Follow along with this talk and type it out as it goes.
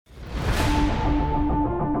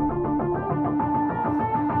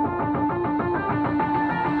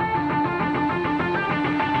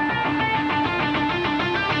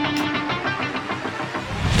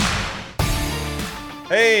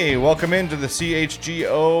Hey, welcome into the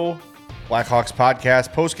CHGO Blackhawks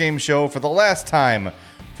podcast post-game show for the last time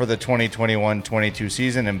for the 2021-22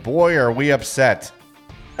 season, and boy, are we upset.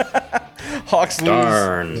 Hawks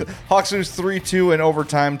lose 3-2 in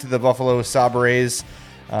overtime to the Buffalo Sabres,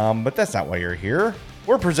 but that's not why you're here.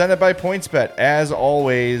 We're presented by PointsBet. As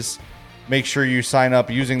always, make sure you sign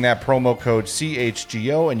up using that promo code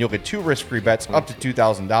CHGO, and you'll get 2 risk-free bets up to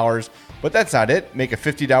 $2,000. But that's not it. Make a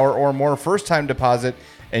 $50 or more first-time deposit,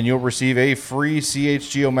 and you'll receive a free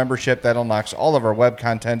CHGO membership that unlocks all of our web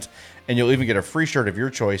content, and you'll even get a free shirt of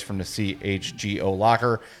your choice from the CHGO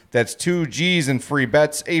Locker. That's 2 G's in free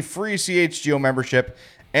bets, a free CHGO membership,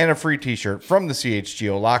 and a free t-shirt from the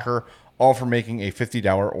CHGO Locker, all for making a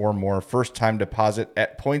 $50 or more first-time deposit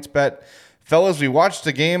at PointsBet. Fellas, we watched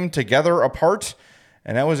the game together apart,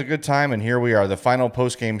 and that was a good time, and here we are, the final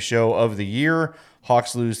post-game show of the year.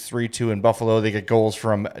 Hawks lose 3-2 in Buffalo. They get goals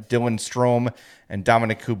from Dylan Strome and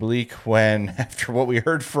Dominic Kubalik when, after what we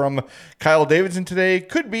heard from Kyle Davidson today,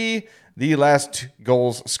 could be the last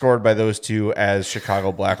goals scored by those two as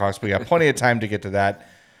Chicago Blackhawks. We got plenty of time to get to that.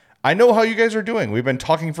 I know how you guys are doing. We've been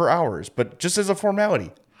talking for hours, but just as a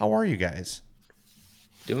formality, how are you guys?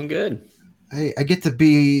 Doing good. Hey, I get to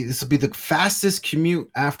be, this will be the fastest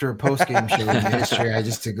commute after a post-game show in history. I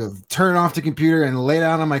just to go turn off the computer and lay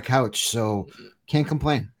down on my couch. So can't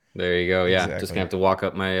complain. There you go. Yeah. Exactly. Just gonna have to walk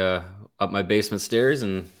up my basement stairs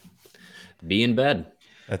and be in bed.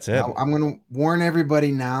 That's it. Now, I'm going to warn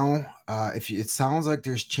everybody now. It sounds like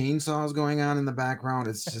there's chainsaws going on in the background,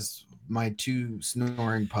 it's just my 2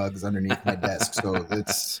 snoring pugs underneath my desk. So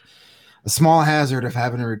it's a small hazard of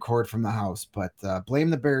having to record from the house, but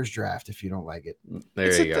blame the Bears draft if you don't like it.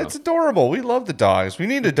 There you go. It's adorable. We love the dogs. We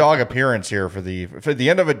need a dog appearance here for the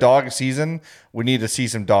end of a dog season. We need to see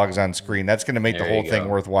some dogs on screen. That's going to make the whole thing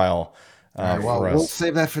worthwhile. Right, well, for us. we'll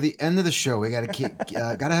save that for the end of the show. We got to keep,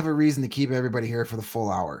 got to have a reason to keep everybody here for the full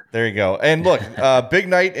hour. There you go. And look, big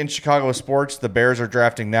night in Chicago sports. The Bears are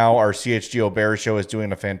drafting now. Our CHGO Bears show is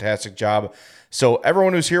doing a fantastic job. So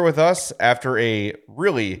everyone who's here with us after a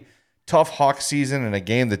really tough Hawks season and a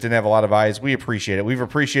game that didn't have a lot of eyes, we appreciate it. We've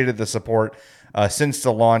appreciated the support since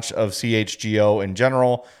the launch of CHGO in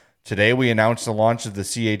general. Today, we announced the launch of the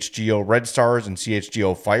CHGO Red Stars and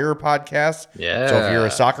CHGO Fire podcast. Yeah. So if you're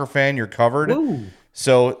a soccer fan, you're covered. Woo.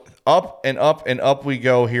 So up and up and up we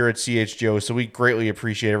go here at CHGO. So we greatly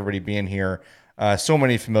appreciate everybody being here. So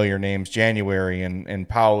many familiar names, January and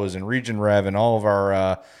Powers and Region Rev and all of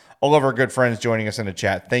our good friends joining us in the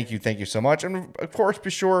chat. Thank you so much. And of course,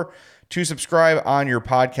 be sure to subscribe on your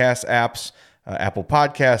podcast apps. Apple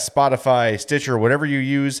Podcasts, Spotify, Stitcher, whatever you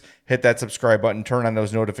use, hit that subscribe button, turn on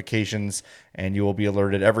those notifications, and you will be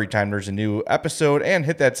alerted every time there's a new episode. And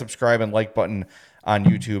hit that subscribe and like button on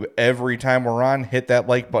YouTube. Every time we're on, hit that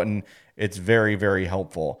like button. It's very, very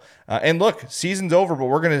helpful. And look, season's over, but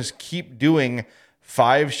we're going to keep doing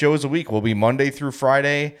 5 shows a week. We'll be Monday through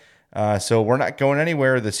Friday. So we're not going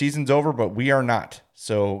anywhere. The season's over, but we are not.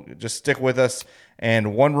 So just stick with us.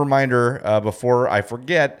 And one reminder before I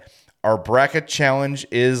forget, our bracket challenge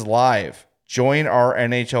is live. Join our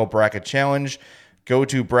NHL bracket challenge. Go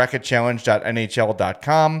to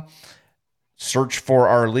bracketchallenge.nhl.com. Search for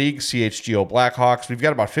our league, CHGO Blackhawks. We've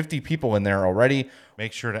got about 50 people in there already.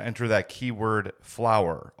 Make sure to enter that keyword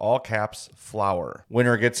flower, all caps flower.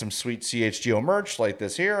 Winner gets some sweet CHGO merch like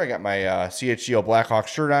this here. I got my CHGO Blackhawks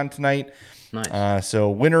shirt on tonight. Nice. So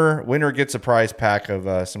winner gets a prize pack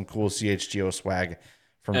of some cool CHGO swag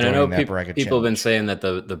from And I joining know that bracket people have been challenge. saying that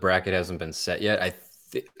the bracket hasn't been set yet.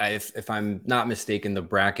 If I'm not mistaken, the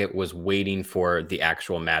bracket was waiting for the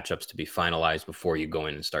actual matchups to be finalized before you go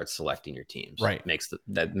in and start selecting your teams. Right.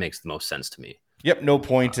 That makes the most sense to me. Yep, no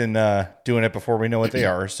point in doing it before we know what they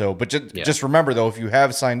are. So, but just remember though, if you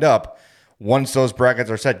have signed up, once those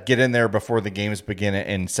brackets are set, get in there before the games begin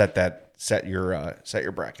and set your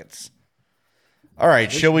brackets. All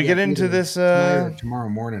right, shall we get into this? Tomorrow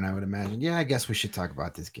morning, I would imagine. Yeah, I guess we should talk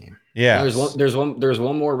about this game. Yeah, There's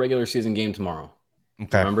one more regular season game tomorrow.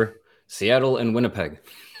 Okay. Remember? Seattle and Winnipeg.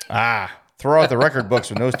 Throw out the record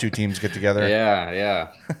books when those two teams get together.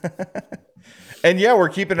 Yeah. And yeah, we're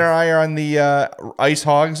keeping our eye on the Ice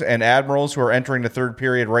Hogs and Admirals who are entering the third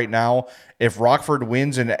period right now. If Rockford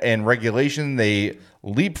wins in regulation, they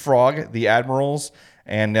leapfrog the Admirals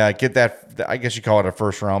and get that, I guess you call it a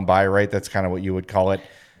first round bye, right? That's kind of what you would call it.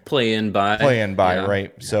 Play in bye, yeah.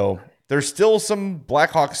 Right? So there's still some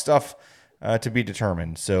Blackhawk stuff to be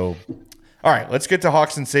determined. So, all right, let's get to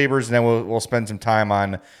Hawks and Sabres, and then we'll spend some time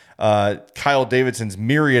on Kyle Davidson's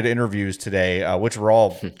myriad interviews today, which were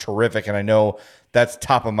all terrific. And I know that's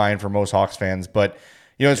top of mind for most Hawks fans, but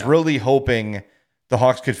it's really hoping the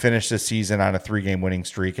Hawks could finish this season on a 3-game winning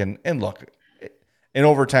streak. And look, an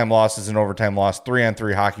overtime loss is an overtime loss.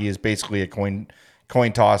 3-on-3 hockey is basically a coin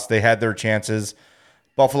toss. They had their chances.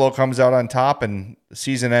 Buffalo comes out on top, and the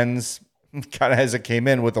season ends kind of as it came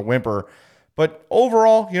in with a whimper. But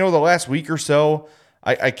overall, the last week or so,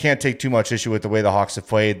 I can't take too much issue with the way the Hawks have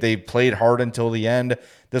played. They played hard until the end.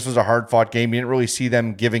 This was a hard-fought game. You didn't really see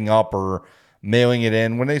them giving up or mailing it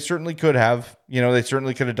in when they certainly could have. They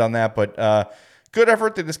certainly could have done that. But good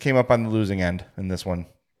effort. They just came up on the losing end in this one.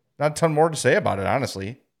 Not a ton more to say about it,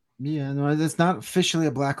 honestly. Yeah, no, it's not officially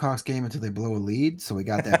a Blackhawks game until they blow a lead. So we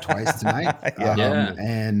got that twice tonight.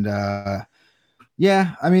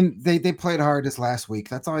 Yeah. I mean, they played hard this last week.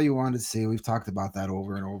 That's all you wanted to see. We've talked about that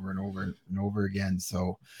over and over and over and over again.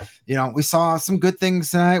 So, we saw some good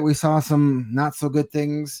things tonight. We saw some not so good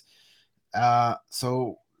things. It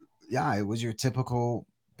was your typical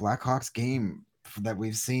Blackhawks game that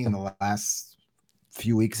we've seen the last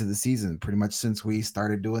few weeks of the season, pretty much since we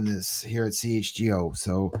started doing this here at CHGO.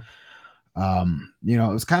 So,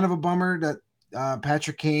 it was kind of a bummer that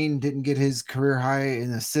Patrick Kane didn't get his career high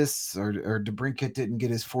in assists, or DeBrincat didn't get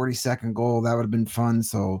his 42nd goal. That would have been fun.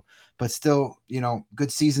 So, but still,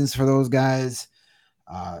 good seasons for those guys.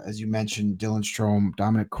 As you mentioned, Dylan Strome,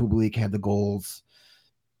 Dominic Kubalik had the goals.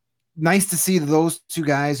 Nice to see those two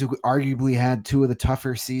guys who arguably had two of the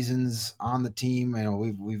tougher seasons on the team.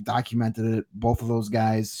 We've documented it. Both of those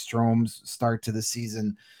guys, Strome's start to the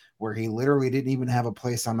season where he literally didn't even have a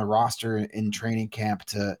place on the roster in training camp,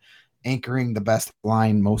 to anchoring the best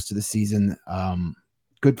line most of the season.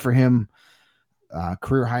 Good for him.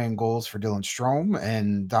 Career high in goals for Dylan Strome,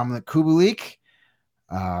 and Dominic Kubalik,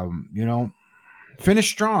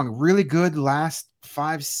 finished strong. Really good last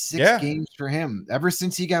 5-6 games for him. Ever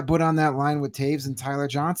since he got put on that line with Taves and Tyler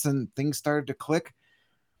Johnson, things started to click.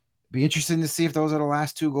 Be interesting to see if those are the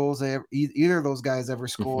last 2 goals either of those guys ever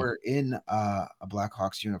score in a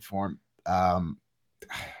Blackhawks uniform.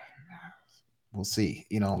 We'll see.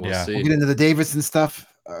 We'll get into the Davidson stuff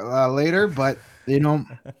later, but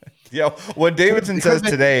what Davidson says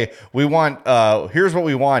today, we want here's what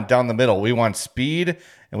we want down the middle. We want speed,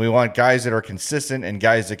 and we want guys that are consistent and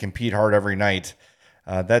guys that compete hard every night.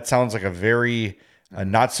 That sounds like a very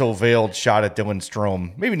not so veiled shot at Dylan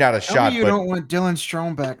Strome. Maybe not a shot. You don't want Dylan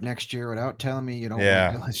Strome back next year without telling me you don't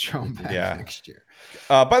want Dylan Strome back next year.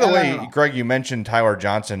 By the way, Greg, you mentioned Tyler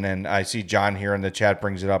Johnson, and I see John here in the chat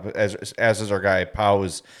brings it up, as is our guy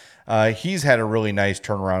Pause. He's had a really nice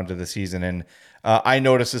turnaround to the season, and I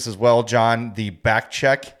noticed this as well, John. The back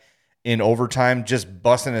check in overtime, just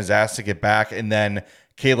busting his ass to get back, and then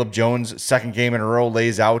Caleb Jones, second game in a row,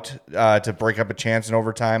 lays out to break up a chance in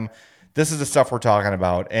overtime. This is the stuff we're talking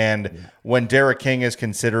about. And when Derek King is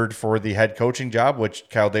considered for the head coaching job, which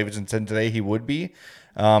Kyle Davidson said today he would be,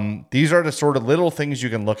 these are the sort of little things you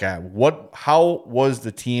can look at. How was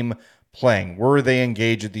the team playing? Were they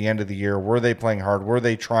engaged at the end of the year? Were they playing hard? Were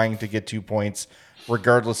they trying to get 2 points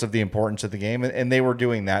regardless of the importance of the game? And they were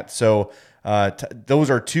doing that. So those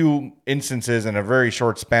are 2 instances in a very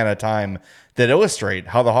short span of time that illustrate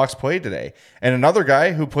how the Hawks played today. And another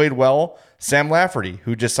guy who played well, Sam Lafferty,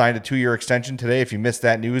 who just signed a 2-year extension today. If you missed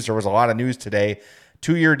that news, there was a lot of news today.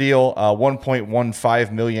 2-year deal,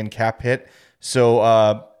 $1.15 million cap hit. So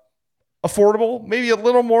affordable, maybe a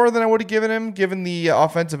little more than I would have given him, given the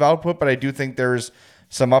offensive output. But I do think there's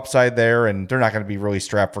some upside there, and they're not going to be really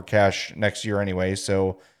strapped for cash next year anyway.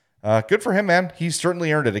 So good for him, man. He's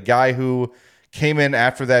certainly earned it. A guy who came in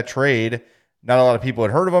after that trade. Not a lot of people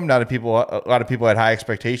had heard of him. A lot of people had high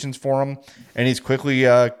expectations for him, and he's quickly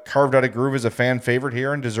carved out a groove as a fan favorite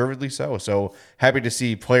here, and deservedly so. So happy to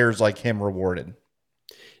see players like him rewarded.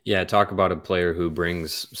 Yeah, talk about a player who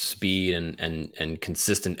brings speed and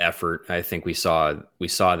consistent effort. I think we saw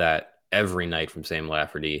that every night from Sam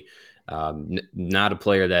Lafferty. Not a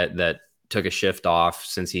player that took a shift off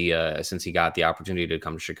since he got the opportunity to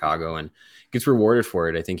come to Chicago and gets rewarded for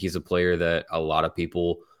it. I think he's a player that a lot of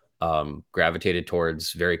people gravitated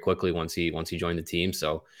towards very quickly once he joined the team.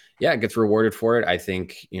 So yeah, gets rewarded for it. I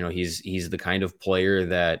think, he's the kind of player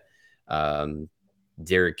that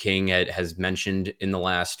Derek King has mentioned in the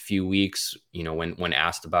last few weeks, when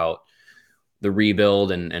asked about the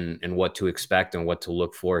rebuild and what to expect and what to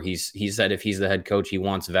look for. He said if he's the head coach, he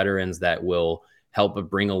wants veterans that will help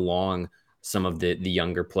bring along some of the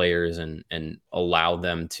younger players and allow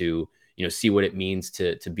them to, see what it means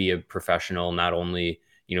to be a professional, not only,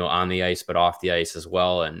 on the ice, but off the ice as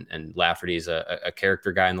well. And Lafferty's a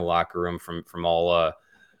character guy in the locker room from all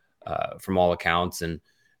accounts. And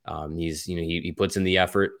he puts in the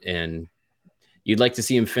effort, and you'd like to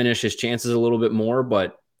see him finish his chances a little bit more,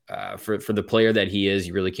 but for the player that he is,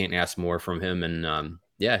 you really can't ask more from him. And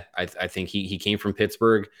I think he came from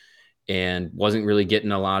Pittsburgh and wasn't really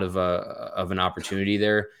getting a lot of an opportunity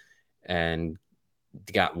there, and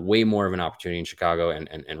got way more of an opportunity in Chicago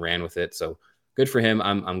and ran with it. So good for him.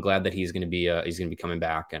 I'm glad that he's going to be coming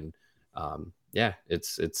back. And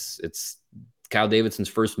it's Kyle Davidson's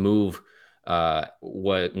first move.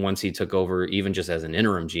 Once he took over, even just as an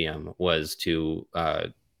interim GM, was to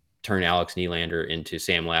turn Alex Nylander into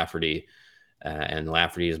Sam Lafferty. And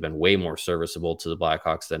Lafferty has been way more serviceable to the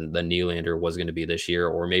Blackhawks than Nylander was going to be this year,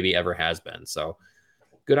 or maybe ever has been. So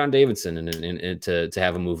good on Davidson and to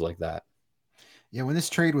have a move like that. Yeah, when this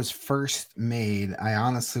trade was first made, I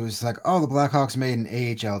honestly was like, oh, the Blackhawks made an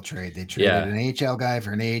AHL trade. They traded an AHL guy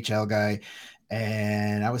for an AHL guy,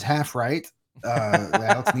 and I was half right.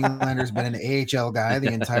 Alex Nylander's been an AHL guy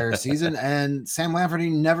the entire season, and Sam Lafferty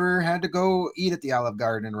never had to go eat at the Olive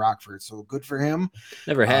Garden in Rockford, so good for him.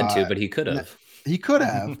 Never had to, but he could have. He could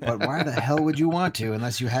have, but why the hell would you want to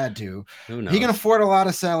unless you had to? Who knows? He can afford a lot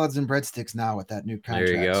of salads and breadsticks now with that new contract.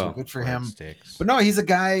 There you go. So good for him. But no, he's a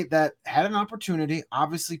guy that had an opportunity.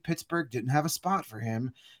 Obviously, Pittsburgh didn't have a spot for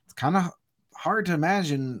him. It's kind of hard to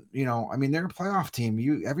imagine, I mean, they're a playoff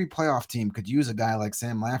team. Every playoff team could use a guy like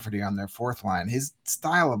Sam Lafferty on their fourth line. His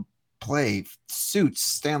style of play suits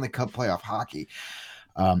Stanley Cup playoff hockey.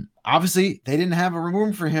 Obviously, they didn't have a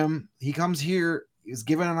room for him. He comes here, is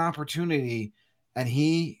given an opportunity, and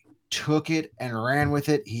he took it and ran with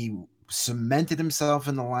it. He cemented himself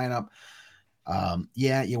in the lineup.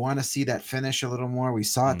 You want to see that finish a little more. We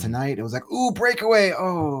saw it tonight. It was like, ooh, breakaway.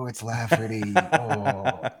 Oh, it's Lafferty.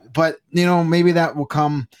 But maybe that will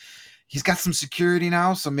come. He's got some security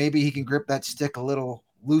now, so maybe he can grip that stick a little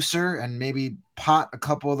looser and maybe pot a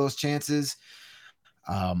couple of those chances.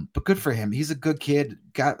 But good for him. He's a good kid.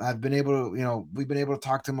 I've been able to, we've been able to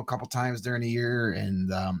talk to him a couple times during the year,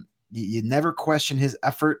 and you never question his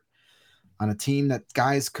effort on a team that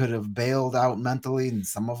guys could have bailed out mentally, and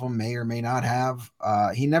some of them may or may not have.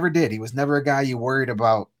 He never did. He was never a guy you worried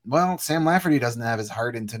about. Well, Sam Lafferty doesn't have his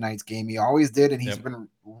heart in tonight's game. He always did, and he's been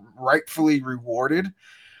rightfully rewarded.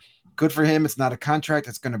 Good for him. It's not a contract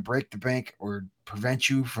that's going to break the bank or prevent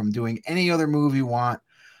you from doing any other move you want.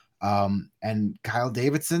 And Kyle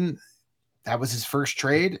Davidson, that was his first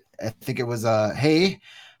trade. I think it was hey,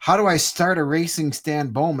 how do I start erasing Stan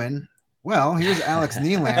Bowman? Well, here's Alex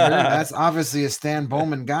Nylander. That's obviously a Stan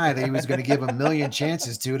Bowman guy that he was going to give a million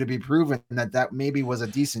chances to be proven that maybe was a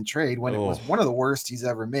decent trade when it was one of the worst he's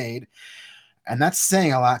ever made. And that's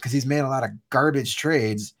saying a lot because he's made a lot of garbage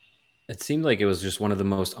trades. It seemed like it was just one of the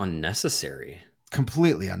most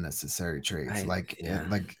completely unnecessary trades. Like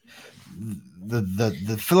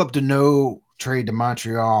the Philip Deneau trade to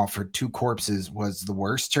Montreal for 2 corpses was the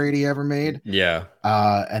worst trade he ever made. Yeah.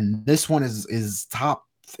 And this one is top.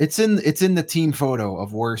 It's in the team photo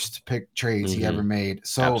of worst pick trades he ever made.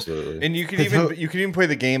 So absolutely. And you can even play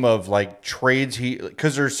the game of like trades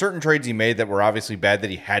because there's certain trades he made that were obviously bad that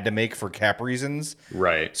he had to make for cap reasons.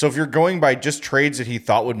 Right. So if you're going by just trades that he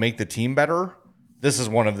thought would make the team better, this is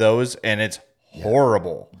one of those, and it's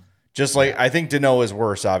horrible. Just like I think Deneau is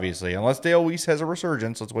worse, obviously, unless Dale Weiss has a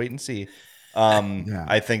resurgence. Let's wait and see.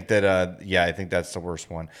 I think that I think that's the worst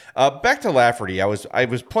one. Back to Lafferty, I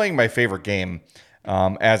was playing my favorite game.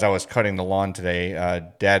 As I was cutting the lawn today,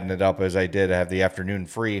 dadding it up as I did, I have the afternoon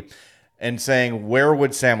free, and saying, where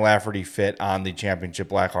would Sam Lafferty fit on the championship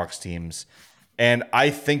Blackhawks teams? And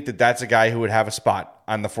I think that that's a guy who would have a spot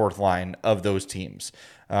on the fourth line of those teams.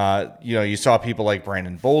 You saw people like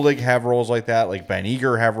Brandon Boldig have roles like that, like Ben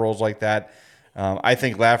Eager have roles like that. I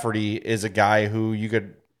think Lafferty is a guy who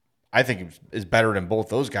I think is better than both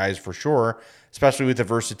those guys for sure, especially with the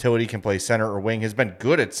versatility, can play center or wing, has been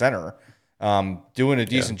good at center. Doing a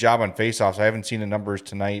decent job on faceoffs. I haven't seen the numbers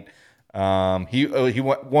tonight. He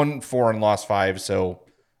won 4 and lost 5, so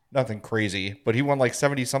nothing crazy. But he won like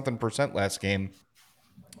 70-something% last game.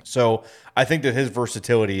 So I think that his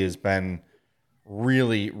versatility has been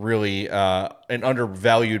really, really an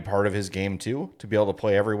undervalued part of his game too, to be able to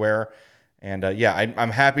play everywhere. And I'm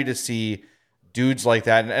happy to see dudes like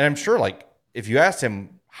that. And I'm sure, like, if you asked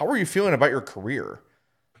him, how are you feeling about your career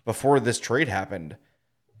before this trade happened?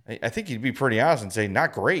 I think he'd be pretty honest and say,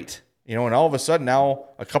 not great. And all of a sudden now,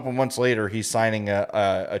 a couple months later, he's signing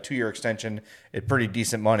a 2-year extension at pretty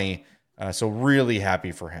decent money. So really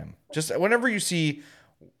happy for him. Just whenever you see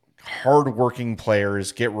hardworking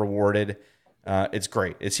players get rewarded, it's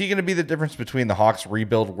great. Is he going to be the difference between the Hawks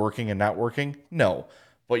rebuild working and not working? No.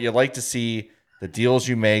 But you like to see the deals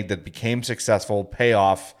you make that became successful pay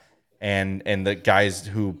off, and the guys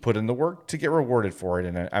who put in the work to get rewarded for it.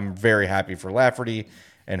 And I'm very happy for Lafferty.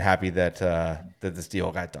 and happy that that this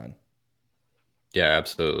deal got done. Yeah,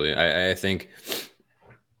 absolutely. I think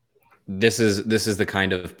this is the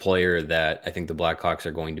kind of player that I think the Blackhawks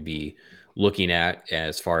are going to be looking at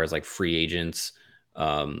as far as like free agents.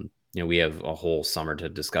 We have a whole summer to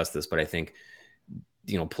discuss this, but I think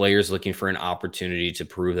players looking for an opportunity to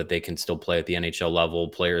prove that they can still play at the NHL level,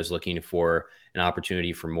 players looking for an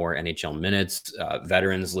opportunity for more NHL minutes,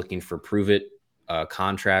 veterans looking for prove it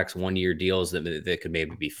contracts, 1-year deals that could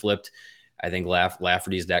maybe be flipped. I think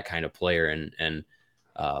Lafferty is that kind of player, and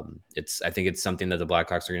I think it's something that the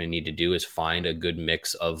Blackhawks are going to need to do is find a good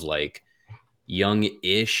mix of like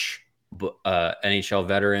young-ish NHL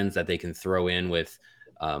veterans that they can throw in with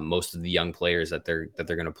most of the young players that they're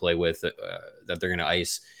going to play with, that they're going to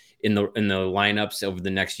ice in the lineups over the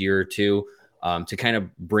next year or two, to kind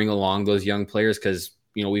of bring along those young players. Because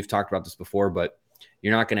we've talked about this before, but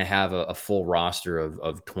you're not going to have a full roster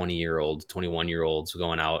of 20-year-olds, 21-year-olds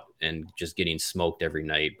going out and just getting smoked every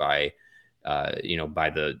night by by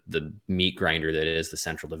the meat grinder that is the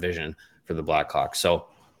Central Division for the Blackhawks. So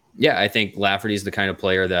yeah, I think Lafferty's the kind of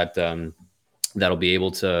player that that'll be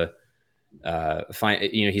able to find.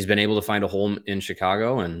 He's been able to find a home in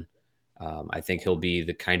Chicago, and I think he'll be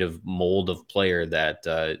the kind of mold of player that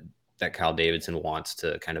Kyle Davidson wants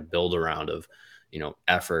to kind of build around, of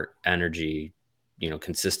effort, energy,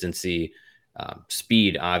 consistency,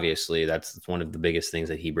 speed. Obviously, that's one of the biggest things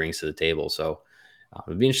that he brings to the table. So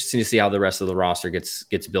it'd be interesting to see how the rest of the roster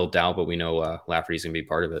gets built out, but we know Lafferty's going to be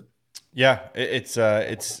part of it. Yeah, it's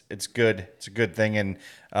good. It's a good thing. And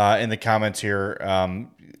in the comments here,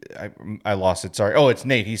 I lost it. Sorry. Oh, it's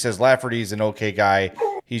Nate. He says Lafferty's an okay guy.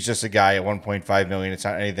 He's just a guy at 1.5 million. It's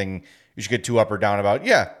not anything you should get too up or down about.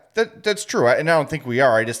 Yeah, that's true. And I don't think we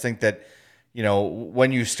are. I just think that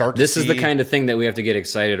when you start this is the kind of thing that we have to get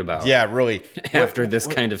excited about. Yeah, really. After this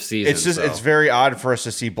kind of season. It's very odd for us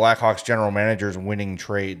to see Blackhawks general managers winning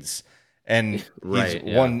trades. And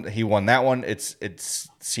he won that one. It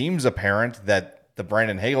seems apparent that the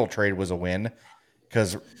Brandon Hagel trade was a win,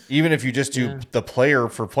 because even if you just do the player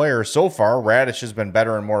for player, so far Radish has been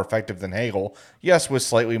better and more effective than Hagel. Yes, with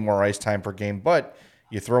slightly more ice time per game, but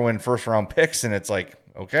you throw in first round picks and it's like,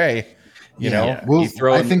 okay. Well, you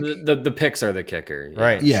throw. I think the picks are the kicker,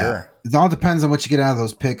 right? Yeah, sure. It all depends on what you get out of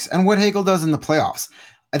those picks and what Hagel does in the playoffs.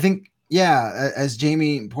 I think, as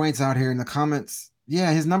Jamie points out here in the comments,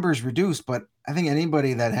 his numbers reduced, but I think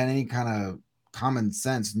anybody that had any kind of common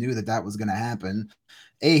sense knew that was going to happen.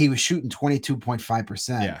 He was shooting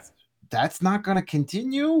 22.5%. Yeah, that's not going to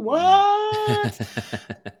continue. What?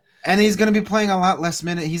 And he's going to be playing a lot less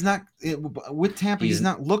minute. He's not with Tampa. He's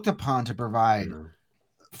not looked upon to provide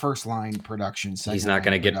first line production. He's not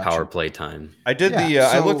going to get power play time. I did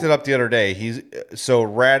I looked it up the other day. So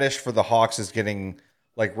Radish for the Hawks is getting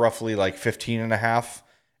like roughly like 15.5,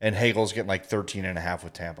 and Hagel's getting like 13.5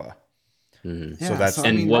 with Tampa. Mm-hmm. So that's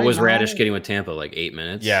what was Radish getting with Tampa? Like 8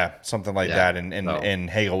 minutes? Yeah, something like that. And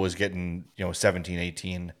Hagel was getting 17,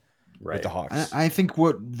 18 with the Hawks. I think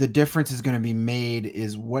what the difference is going to be made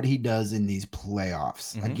is what he does in these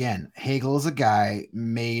playoffs. Mm-hmm. Again, Hagel is a guy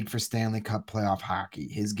made for Stanley Cup playoff hockey.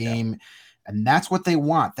 His game, and that's what they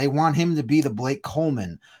want. They want him to be the Blake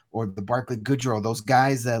Coleman or the Barclay Goodrow, those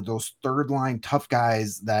guys, those third line tough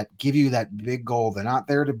guys that give you that big goal. They're not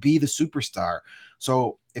there to be the superstar.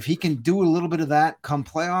 So if he can do a little bit of that come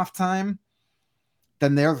playoff time,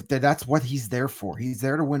 then that's what he's there for. He's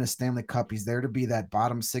there to win a Stanley Cup. He's there to be that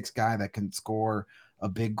bottom six guy that can score a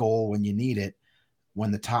big goal when you need it,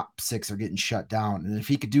 when the top six are getting shut down. And if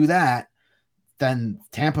he could do that, then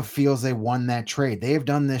Tampa feels they won that trade. They have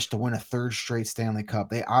done this to win a third straight Stanley Cup.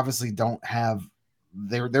 They obviously don't have –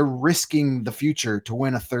 they're risking the future to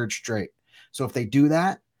win a third straight. So if they do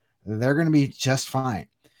that, they're going to be just fine.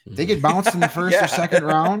 If they get bounced in the first or second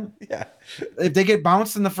round, if they get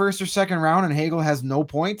bounced in the first or second round and Hagel has no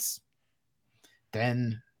points,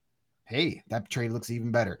 then, hey, that trade looks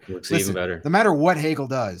even better. Even better. No matter what Hagel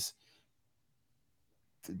does,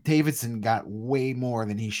 Davidson got way more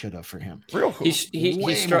than he should have for him. Real cool.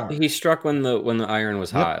 He struck when the iron was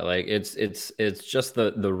hot. Like it's just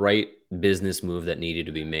the right business move that needed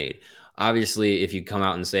to be made. Obviously, if you come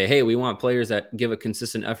out and say, hey, we want players that give a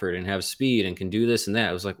consistent effort and have speed and can do this and that,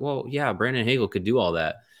 it was like, well, yeah, Brandon Hagel could do all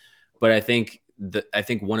that. But I think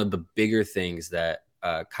one of the bigger things that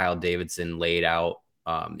Kyle Davidson laid out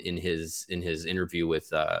in his interview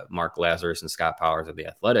with Mark Lazarus and Scott Powers of The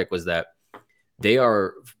Athletic was that they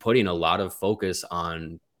are putting a lot of focus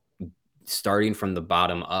on starting from the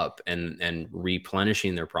bottom up and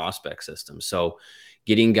replenishing their prospect system. So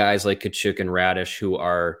getting guys like Tkachuk and Radish, who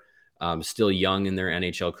are still young in their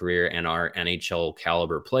NHL career and are NHL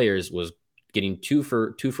caliber players, was getting two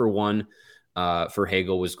for one for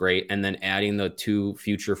Hagel was great, and then adding the 2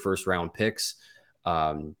 future first round picks.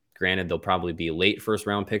 Granted, they'll probably be late first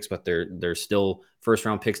round picks, but they're still first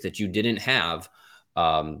round picks that you didn't have.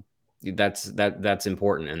 That's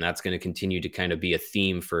important, and that's going to continue to kind of be a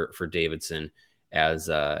theme for Davidson as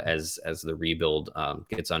the rebuild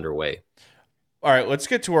gets underway. All right, let's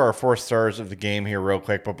get to our 4 stars of the game here real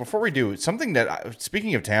quick. But before we do, speaking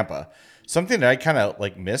of Tampa, something that I kind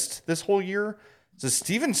of missed this whole year is that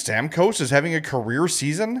Steven Stamkos is having a career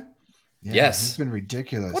season. Yeah, yes, it's been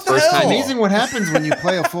ridiculous. What the hell? It's amazing what happens when you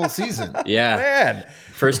play a full season. Yeah, man.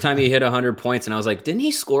 First time he hit 100 points, and I was like, didn't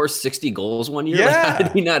he score 60 goals one year? Yeah. Like, how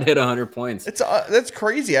did he not hit 100 points? That's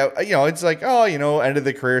crazy. It's like, end of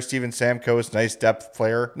the career, Steven Stamkos, nice depth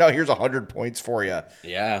player. No, here's 100 points for you.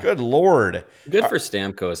 Yeah. Good Lord. Good for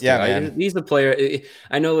Stamkos. Yeah, man. He's the player.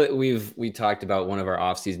 I know that we talked about one of our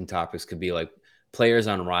offseason topics could be like players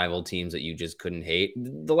on rival teams that you just couldn't hate.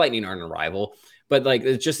 The Lightning aren't a rival, but like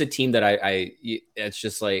it's just a team that it's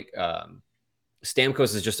just like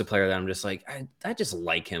Stamkos is just a player that I'm just like I just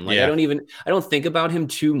like him. Like I don't think about him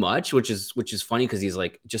too much, which is funny because he's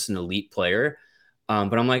like just an elite player.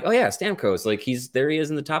 But I'm like, oh yeah, Stamkos, like he is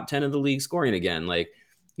in the top 10 of the league scoring again. Like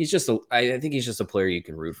he's I think he's just a player you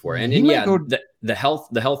can root for. And the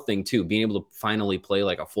health thing too, being able to finally play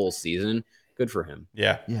like a full season, good for him.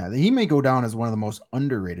 Yeah. Yeah, he may go down as one of the most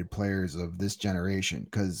underrated players of this generation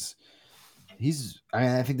because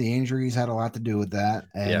I think the injuries had a lot to do with that.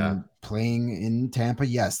 And playing in Tampa,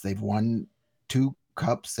 yes, they've won 2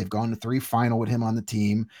 cups. They've gone to 3 final with him on the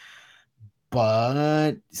team.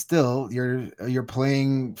 But still, you're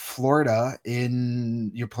playing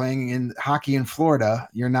you're playing in hockey in Florida.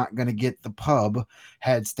 You're not going to get the pub.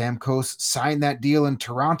 Had Stamkos signed that deal in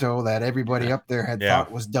Toronto that everybody up there had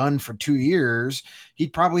thought was done for 2 years,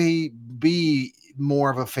 he'd probably be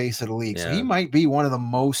more of a face of the league. Yeah. So he might be one of the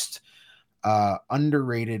most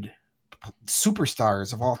underrated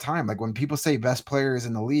superstars of all time. Like when people say best players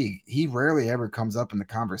in the league, he rarely ever comes up in the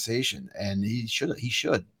conversation, and he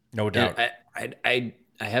should. No doubt. I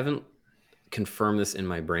haven't confirmed this in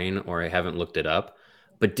my brain, or I haven't looked it up,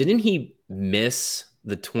 but didn't he miss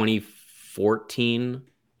the 2014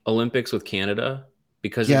 Olympics with Canada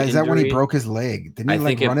because of is that when he broke his leg? Didn't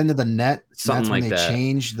he run into the net? Something That's when like they that.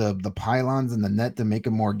 changed the pylons in the net to make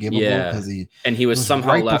him more giveable because he was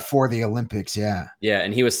somehow right left before the Olympics. Yeah,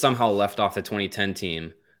 and he was somehow left off the 2010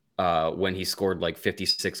 team when he scored like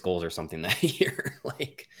 56 goals or something that year.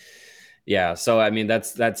 So I mean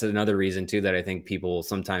that's another reason too that I think people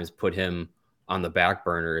sometimes put him on the back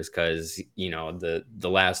burner is because the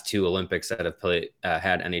last 2 Olympics that have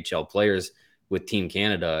had NHL players with Team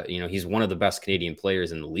Canada, he's one of the best Canadian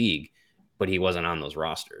players in the league, but he wasn't on those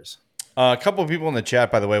rosters. A couple of people in the chat,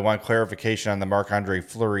 by the way, want clarification on the Marc-Andre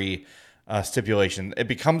Fleury stipulation. It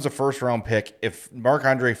becomes a first-round pick if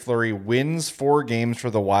Marc-Andre Fleury wins 4 games for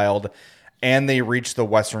the Wild and they reach the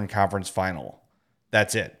Western Conference Final.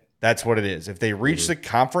 That's it. That's what it is. If they reach the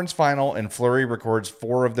conference final and Fleury records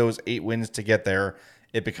 4 of those 8 wins to get there,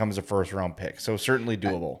 it becomes a first-round pick. So certainly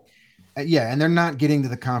doable. Yeah, and they're not getting to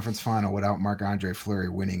the conference final without Marc-Andre Fleury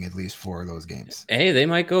winning at least 4 of those games. Hey, they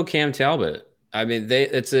might go Cam Talbot. I mean,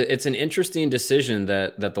 it's an interesting decision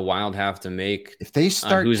that the Wild have to make. If they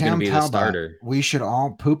start Cam Talbot, we should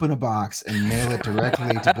all poop in a box and mail it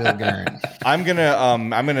directly to Bill Guerin. I'm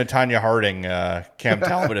gonna Tanya Harding Cam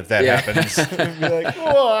Talbot if that happens. Be like,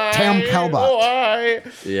 why? Cam Talbot. Why?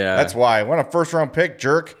 Yeah, that's why. I want a first-round pick,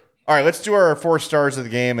 jerk. All right, let's do our 4 stars of the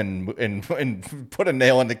game and put a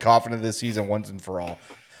nail in the coffin of this season once and for all.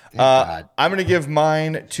 I'm going to give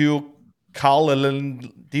mine to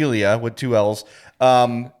Delia with 2 L's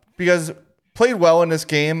because played well in this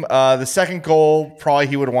game. The second goal probably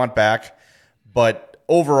he would want back, but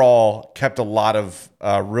overall kept a lot of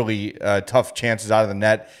really tough chances out of the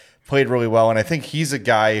net. Played really well, and I think he's a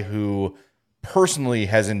guy who personally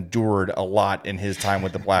has endured a lot in his time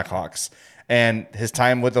with the Blackhawks. And his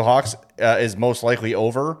time with the Hawks is most likely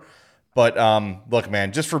over. But look,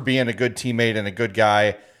 man, just for being a good teammate and a good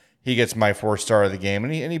guy, he gets my 4 star of the game.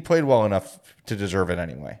 And he played well enough to deserve it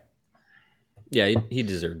anyway. Yeah, he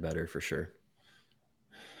deserved better for sure.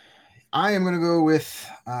 I am going to go with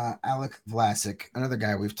Alec Vlasic, another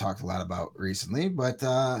guy we've talked a lot about recently. But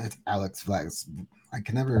it's Alex Vlasic. I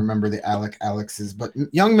can never remember the Alexes. But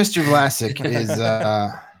young Mr. Vlasic is...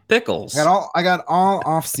 Pickles. I got all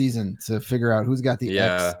off season to figure out who's got the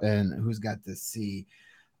X and who's got the C.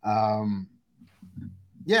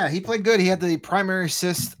 He played good. He had the primary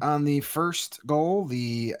assist on the first goal,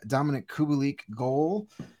 the Dominic Kubalik goal,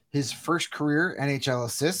 his first career NHL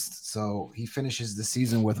assist. So he finishes the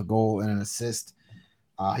season with a goal and an assist.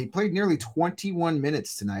 He played nearly 21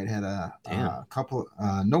 minutes tonight. Had a couple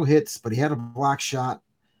no hits, but he had a block shot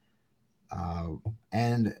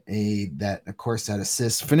and that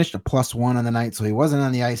assist. Finished a +1 on the night, so he wasn't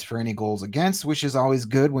on the ice for any goals against, which is always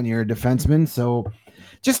good when you're a defenseman. So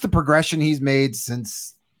just the progression he's made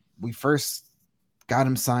since we first got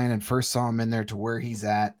him signed and first saw him in there to where he's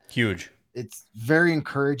at. Huge. It's very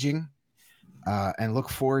encouraging. And look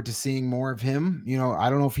forward to seeing more of him. You know, I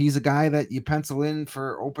don't know if he's a guy that you pencil in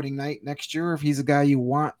for opening night next year, or if he's a guy you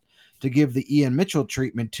want to give the Ian Mitchell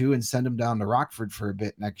treatment to and send him down to Rockford for a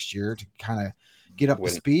bit next year to kind of get up to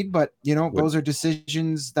speed. But, you know, those are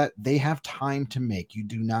decisions that they have time to make. You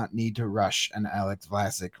do not need to rush an Alex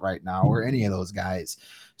Vlasic right now or any of those guys.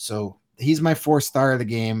 So he's my 4-star of the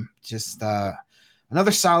game. Just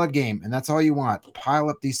another solid game, and that's all you want. Pile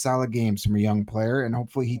up these solid games from a young player, and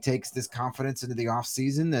hopefully he takes this confidence into the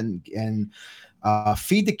offseason and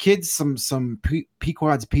feed the kids some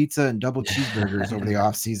Pequod's pizza and double cheeseburgers over the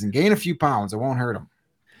offseason. Gain a few pounds. It won't hurt him.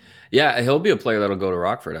 Yeah, he'll be a player that'll go to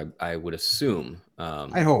Rockford, I would assume.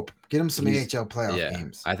 I hope. Get him some AHL playoff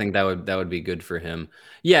games. I think that would be good for him.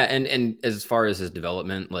 Yeah, and as far as his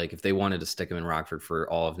development, like if they wanted to stick him in Rockford for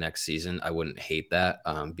all of next season, I wouldn't hate that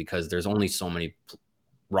because there's only so many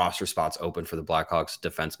roster spots open for the Blackhawks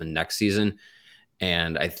defenseman next season.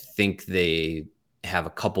 And I think they have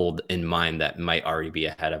a couple in mind that might already be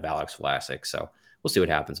ahead of Alex Vlasic. So we'll see what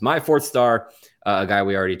happens. My 4th star, a guy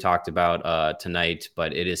we already talked about tonight,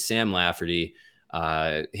 but it is Sam Lafferty.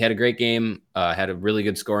 He had a great game, had a really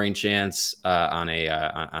good scoring chance on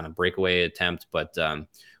a breakaway attempt, but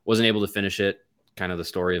wasn't able to finish it. Kind of the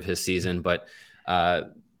story of his season, but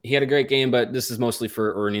he had a great game. But this is mostly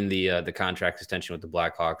for earning the contract extension with the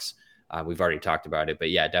Blackhawks. We've already talked about it, but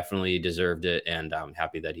yeah, definitely deserved it, and I'm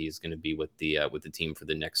happy that he's going to be with the team for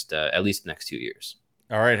the next at least the next 2 years.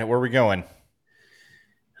 All right, where are we going?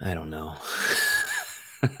 I don't know.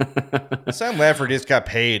 Sam Lafferty just got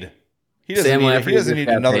paid. He doesn't need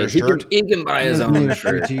another shirt. He can buy his own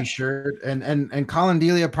shirt. T-shirt. And Colin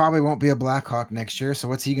Delia probably won't be a Blackhawk next year. So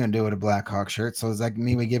what's he going to do with a Blackhawk shirt? So does that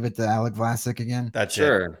mean we give it to Alex Vlasic again? That's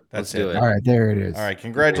sure. It. That's it. All right, there it is. All right,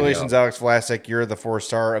 congratulations, Alex Vlasic. You're the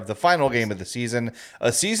 4-star of the final game of the season.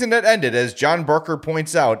 A season that ended, as John Barker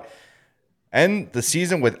points out, and the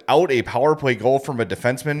season without a power play goal from a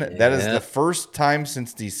defenseman. Yeah. That is the first time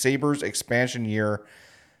since the Sabres expansion year.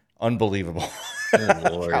 Unbelievable.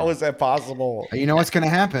 How is that possible? You know what's going to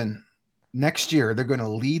happen? Next year, they're going to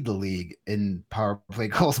lead the league in power play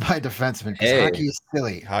goals by defensemen because hockey is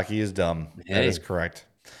silly. Hockey is dumb. That is correct.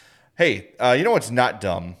 Hey, you know what's not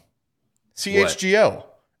dumb? CHGO.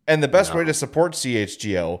 What? And the best way to support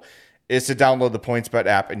CHGO is to download the PointsBet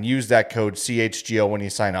app and use that code CHGO when you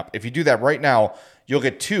sign up. If you do that right now, you'll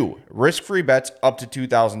get 2 risk-free bets up to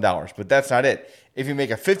 $2,000. But that's not it. If you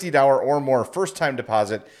make a $50 or more first-time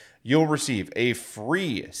deposit, you'll receive a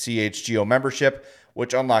free CHGO membership,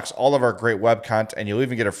 which unlocks all of our great web content, and you'll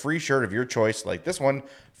even get a free shirt of your choice, like this one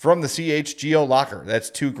from the CHGO Locker.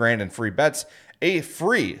 That's $2,000 in free bets, a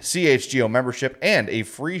free CHGO membership, and a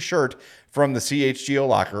free shirt from the CHGO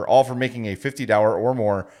Locker, all for making a $50 or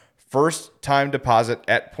more first-time deposit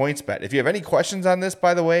at PointsBet. If you have any questions on this,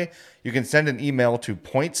 by the way, you can send an email to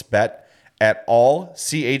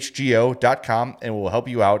pointsbet@allchgo.com, and we'll help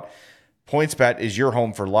you out. PointsBet is your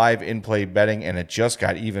home for live in-play betting, and it just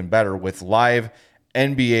got even better with live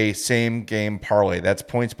NBA same-game parlay. That's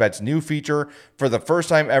PointsBet's new feature. For the first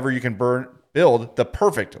time ever, you can build the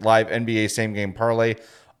perfect live NBA same-game parlay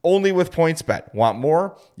only with PointsBet. Want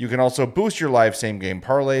more? You can also boost your live same-game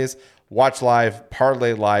parlays, watch live,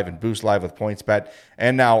 parlay live, and boost live with PointsBet.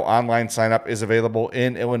 And now online sign-up is available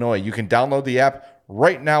in Illinois. You can download the app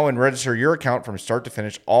right now and register your account from start to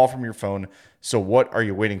finish, all from your phone. So what are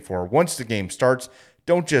you waiting for? Once the game starts,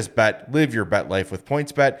 don't just bet. Live your bet life with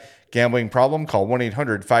PointsBet. Gambling problem? Call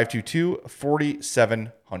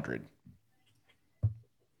 1-800-522-4700.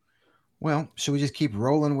 Well, should we just keep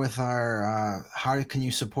rolling with our how can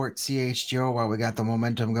you support CHGO while we got the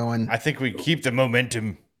momentum going? I think we keep the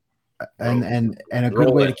momentum. And a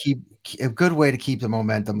good way to keep the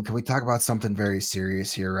momentum. Can we talk about something very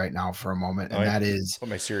serious here right now for a moment? And that is put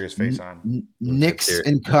my serious face on. Nicks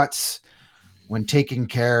and cuts when taking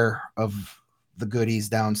care of the goodies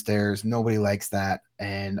downstairs. Nobody likes that.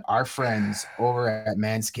 And our friends over at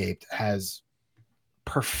Manscaped has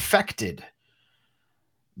perfected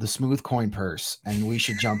the smooth coin purse, and we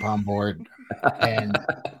should jump on board and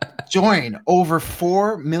join over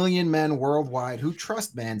 4 million men worldwide who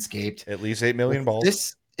trust Manscaped. At least 8 million balls.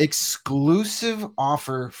 This exclusive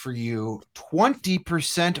offer for you,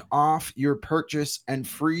 20% off your purchase and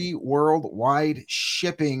free worldwide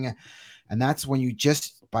shipping And that's when you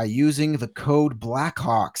just by using the code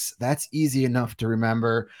Blackhawks, that's easy enough to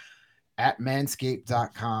remember, at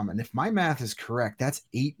manscaped.com. And if my math is correct, that's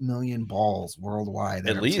 8 million balls worldwide.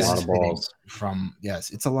 At least. A lot of balls. Yes,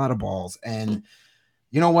 it's a lot of balls. And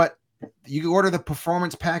you know what? You can order the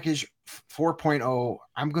Performance Package 4.0.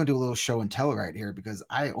 I'm going to do a little show and tell right here because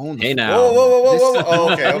I own the. Hey, now. Whoa.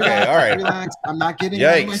 Oh, okay. All right. Relax. I'm not getting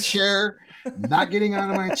out of my chair. But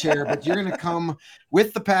you're going to come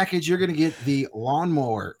with the package. You're going to get the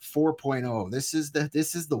Lawnmower 4.0. This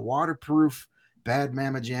is the waterproof Bad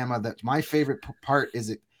Mama Jamma. That my favorite part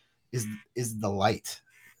is the light.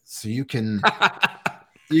 So you can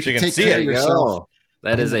take care of yourself.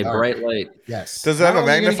 That is a bright light. Yes. Does it have a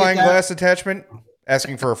magnifying glass attachment?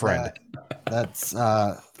 Asking for a friend. That's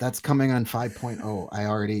coming on 5.0. I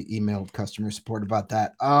already emailed customer support about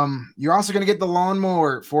that. You're also going to get the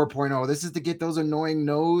Lawnmower 4.0. This is to get those annoying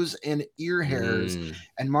nose and ear hairs.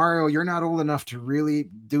 And Mario, you're not old enough to really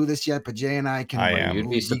do this yet, but Jay and I can. I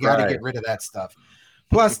am. You got to get rid of that stuff.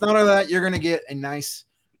 Plus, none of that. You're going to get a nice.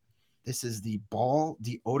 This is the ball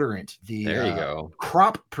deodorant. There you go.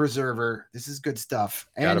 Crop preserver. This is good stuff.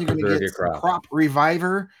 And you're going to get crop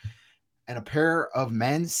reviver and a pair of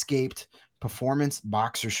Manscaped performance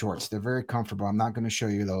boxer shorts. They're very comfortable. I'm not going to show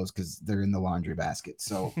you those because they're in the laundry basket.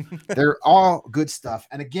 So they're all good stuff.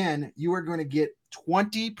 And again, you are going to get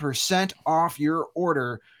 20% off your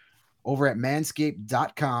order over at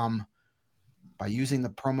manscaped.com by using the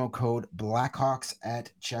promo code Blackhawks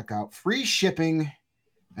at checkout. Free shipping.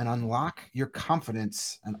 And unlock your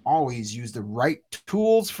confidence and always use the right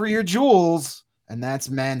tools for your jewels. And that's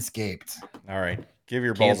Manscaped. All right. Give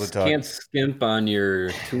your balls a tug. Can't skimp on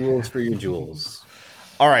your tools for your jewels.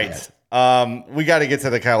 All right. We got to get to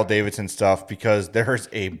the Kyle Davidson stuff because there's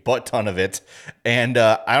a butt ton of it. And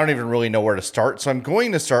I don't even really know where to start. So I'm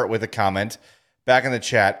going to start with a comment back in the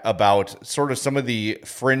chat about sort of some of the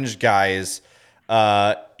fringe guys.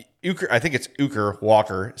 Uker, I think it's Uker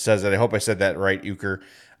Walker says that. I hope I said that right, Uker.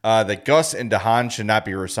 That Gus and DeHaan should not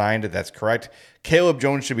be re-signed. That's correct. Caleb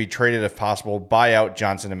Jones should be traded if possible. Buy out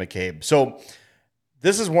Johnson and McCabe. So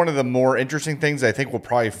this is one of the more interesting things I think will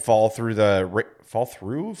probably fall off the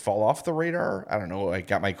radar. I don't know. I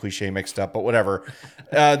got my cliche mixed up, but whatever.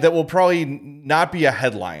 That will probably not be a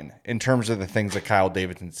headline in terms of the things that Kyle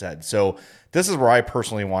Davidson said. So this is where I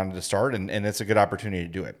personally wanted to start, and it's a good opportunity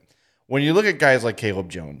to do it. When you look at guys like Caleb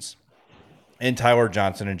Jones and Tyler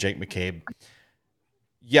Johnson and Jake McCabe,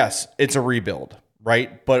 yes, it's a rebuild,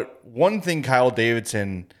 right? But one thing Kyle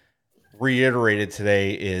Davidson reiterated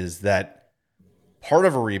today is that part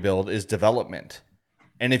of a rebuild is development.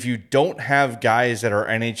 And if you don't have guys that are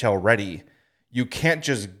NHL ready, you can't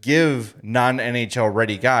just give non-NHL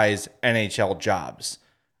ready guys NHL jobs.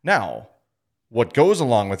 Now, what goes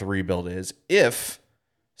along with a rebuild is if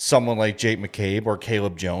someone like Jake McCabe or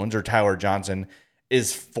Caleb Jones or Tyler Johnson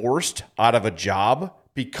is forced out of a job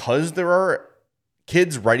because there are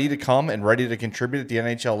kids ready to come and ready to contribute at the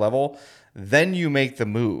NHL level, then you make the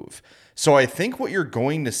move. So I think what you're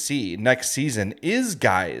going to see next season is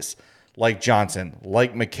guys like Johnson,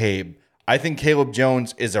 like McCabe. I think Caleb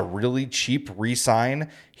Jones is a really cheap re-sign.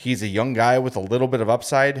 He's a young guy with a little bit of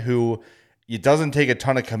upside who it doesn't take a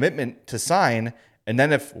ton of commitment to sign. And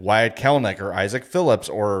then if Wyatt Kelenic or Isaac Phillips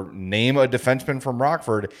or name a defenseman from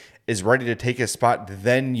Rockford is ready to take his spot,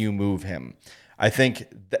 then you move him. I think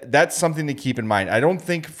that's something to keep in mind. I don't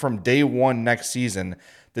think from day one next season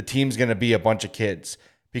the team's going to be a bunch of kids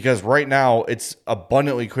because right now it's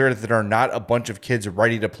abundantly clear that there are not a bunch of kids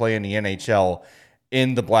ready to play in the NHL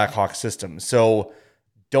in the Blackhawks system. So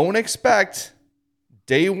don't expect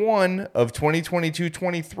day one of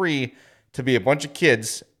 2022-23 to be a bunch of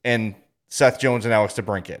kids and Seth Jones and Alex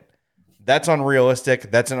DeBrincat. That's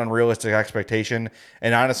unrealistic. That's an unrealistic expectation.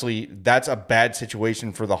 And honestly, that's a bad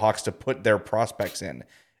situation for the Hawks to put their prospects in.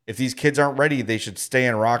 If these kids aren't ready, they should stay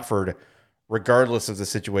in Rockford regardless of the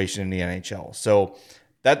situation in the NHL. So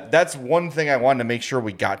that's one thing I wanted to make sure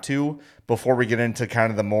we got to before we get into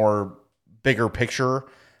kind of the more bigger picture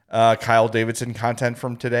Kyle Davidson content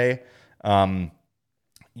from today.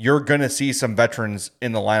 You're going to see some veterans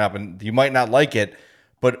in the lineup, and you might not like it,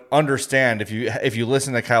 but understand if you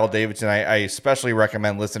listen to Kyle Davidson, I especially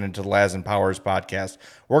recommend listening to the Laz and Powers podcast.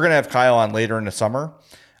 We're going to have Kyle on later in the summer,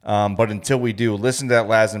 but until we do, listen to that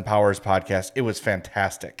Laz and Powers podcast. It was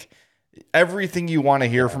fantastic. Everything you want to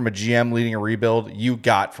hear from a GM leading a rebuild, you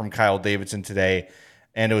got from Kyle Davidson today,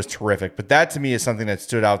 and it was terrific. But that to me is something that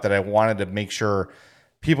stood out that I wanted to make sure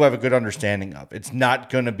people have a good understanding of. It's not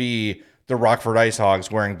going to be the Rockford Ice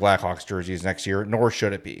Hogs wearing Blackhawks jerseys next year, nor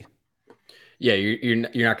should it be. Yeah, you're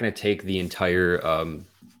not going to take the entire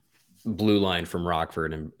blue line from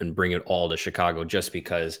Rockford and bring it all to Chicago, just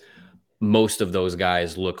because most of those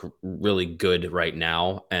guys look really good right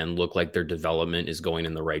now and look like their development is going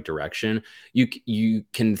in the right direction. You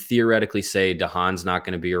can theoretically say DeHaan's not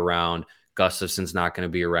going to be around, Gustafson's not going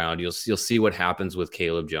to be around. You'll see what happens with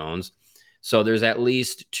Caleb Jones. So there's at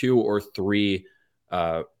least 2 or 3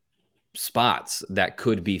 spots that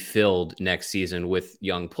could be filled next season with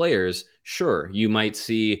young players. Sure, you might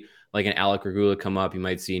see like an Alec Regula come up. You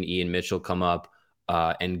might see an Ian Mitchell come up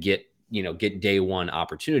and get day one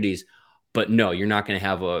opportunities. But no, you're not going to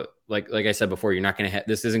have like I said before, you're not going to have,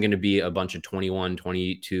 this isn't going to be a bunch of 21,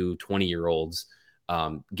 22, 20-year-olds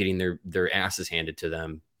getting their asses handed to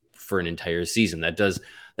them for an entire season. That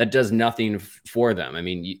does nothing for them. I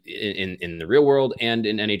mean, in the real world and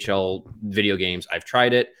in NHL video games, I've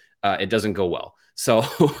tried it. It doesn't go well. So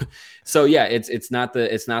yeah, it's not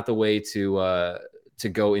the way to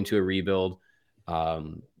go into a rebuild.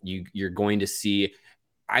 You're going to see,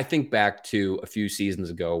 I think back to a few seasons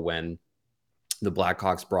ago when the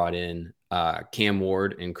Blackhawks brought in Cam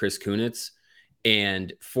Ward and Chris Kunitz.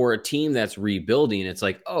 And for a team that's rebuilding, it's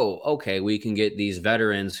like, oh, okay, we can get these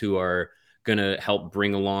veterans who are going to help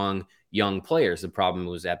bring along young players. The problem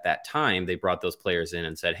was at that time, they brought those players in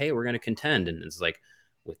and said, hey, we're going to contend. And it's like,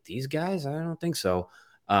 with these guys, I don't think so.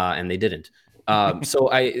 And they didn't. So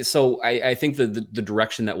I think the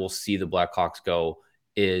direction that we'll see the Blackhawks go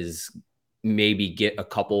is maybe get a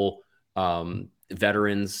couple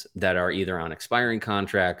veterans that are either on expiring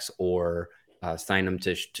contracts or sign them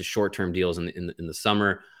to short-term deals in the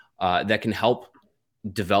summer that can help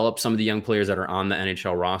develop some of the young players that are on the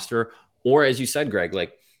NHL roster. Or as you said, Greg,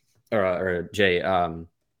 or Jay,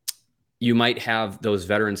 you might have those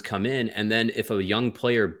veterans come in, and then if a young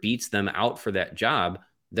player beats them out for that job,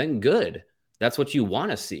 then good. That's what you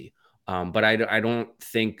want to see. But I don't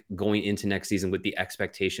think going into next season with the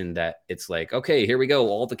expectation that it's like, okay, here we go,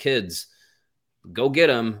 all the kids, go get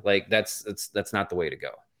them. Like that's not the way to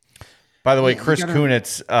go. By the way, Chris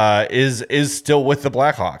Kunitz is still with the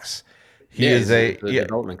Blackhawks. He's like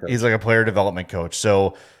a player development coach.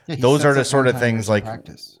 So those are the sort of things like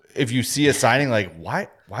practice. If you see a signing, like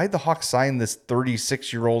why'd the Hawks sign this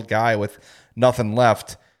 36-year-old guy with nothing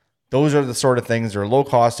left? Those are the sort of things. They're low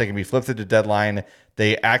cost. They can be flipped at the deadline.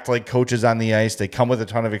 They act like coaches on the ice. They come with a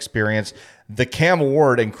ton of experience. The Cam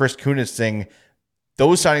Ward and Chris Kunitz thing,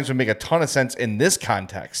 those signings would make a ton of sense in this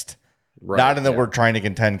context. Right, not in the we're trying to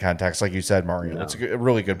contend context, like you said, Mario. That's a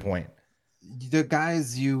really good point. The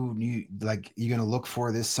guys you're going to look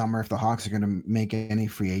for this summer, if the Hawks are going to make any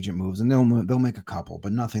free agent moves, and they'll make a couple,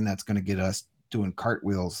 but nothing that's going to get us doing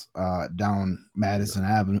cartwheels down Madison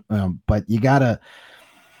Avenue. But you got to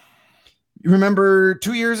remember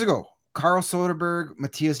 2 years ago, Carl Soderberg,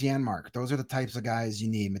 Matthias Janmark. Those are the types of guys you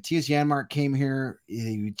need. Matthias Janmark came here,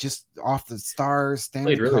 he just off the Stars,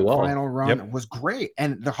 Stanley Cup final run, was great.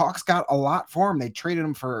 And the Hawks got a lot for him. They traded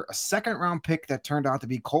him for a second-round pick that turned out to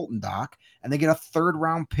be Colton Dach, and they get a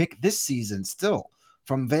third-round pick this season still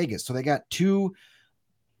from Vegas. So they got 2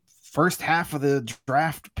 first half of the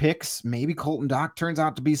draft picks. Maybe Colton Dach turns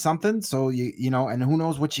out to be something. So, and who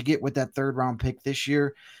knows what you get with that third-round pick this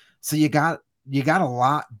year. So you got a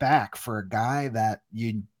lot back for a guy that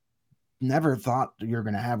you never thought you're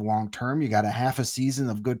going to have long-term. You got a half a season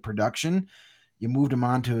of good production. You moved him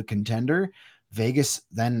on to a contender. Vegas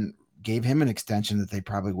then gave him an extension that they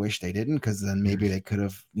probably wish they didn't, because then maybe they could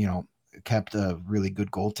have, kept a really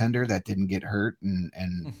good goaltender that didn't get hurt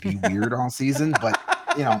and be weird all season. But,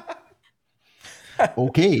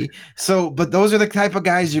 okay. So, but those are the type of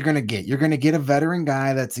guys you're going to get. You're going to get a veteran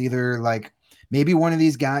guy that's either like, maybe one of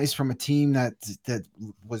these guys from a team that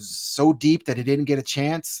was so deep that he didn't get a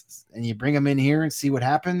chance, and you bring him in here and see what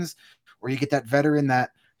happens, or you get that veteran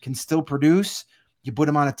that can still produce. You put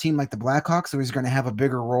him on a team like the Blackhawks, so he's going to have a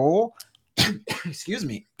bigger role. Excuse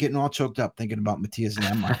me, getting all choked up thinking about Matthias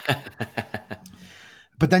Janmark.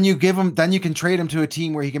 But then you can trade him to a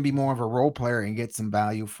team where he can be more of a role player and get some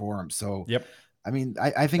value for him. So yep. I mean,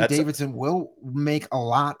 I think Davidson will make a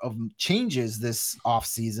lot of changes this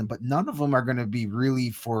offseason, but none of them are going to be really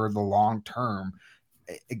for the long term.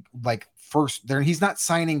 Like he's not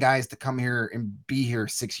signing guys to come here and be here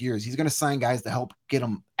 6 years. He's going to sign guys to help get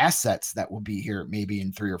him assets that will be here maybe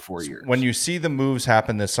in 3 or 4 years. When you see the moves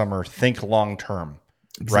happen this summer, think long term,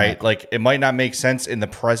 right? Like it might not make sense in the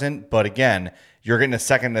present, but again, you're getting a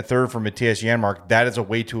second and a third for Matthias Janmark. That is a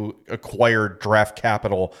way to acquire draft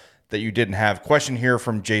capital that you didn't have. Question here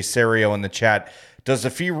from Jay Serio in the chat. Does the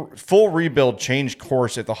full rebuild change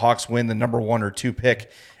course if the Hawks win the number 1 or 2 pick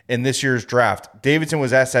in this year's draft? Davidson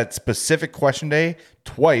was asked that specific question day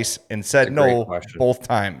twice and said no both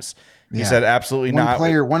times. He said absolutely one not.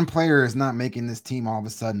 One player is not making this team all of a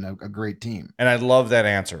sudden a great team. And I love that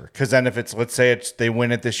answer, because then if it's, let's say they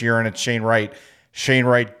win it this year and it's Shane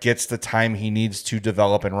Wright gets the time he needs to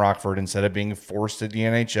develop in Rockford instead of being forced to the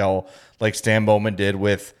NHL like Stan Bowman did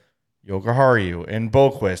with Jokiharju and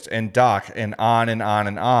Boquist and Doc and on and on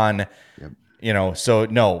and on. Yep. So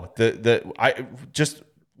no,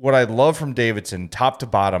 what I love from Davidson top to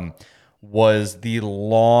bottom was the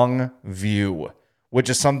long view, which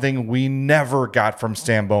is something we never got from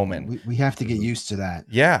Stan Bowman. We have to get used to that.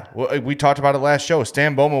 Yeah. We talked about it last show.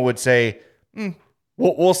 Stan Bowman would say,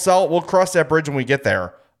 we'll cross that bridge when we get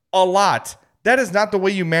there. A lot. That is not the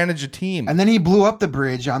way you manage a team. And then he blew up the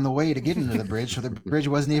bridge on the way to get into the bridge, so the bridge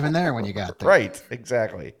wasn't even there when you got there. Right.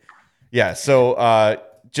 Exactly. Yeah. So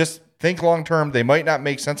just think long term. They might not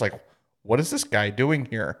make sense. Like, what is this guy doing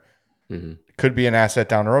here? Mm-hmm. Could be an asset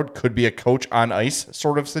down the road. Could be a coach on ice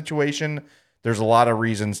sort of situation. There's a lot of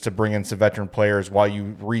reasons to bring in some veteran players while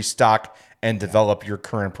you restock and develop your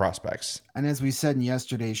current prospects. And as we said in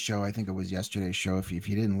yesterday's show, I think it was yesterday's show. If you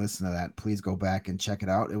didn't listen to that, please go back and check it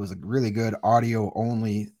out. It was a really good audio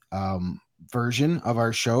only version of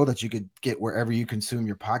our show that you could get wherever you consume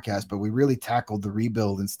your podcast. But we really tackled the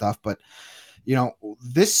rebuild and stuff. But,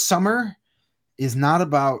 this summer is not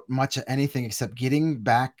about much of anything except getting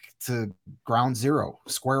back to ground zero,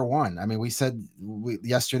 square one. I mean, we said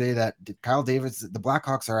yesterday that Kyle Davidson, the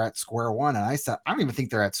Blackhawks are at square one. And I said, I don't even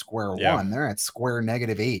think they're at square one. They're at square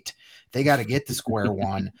 -8. They got to get to square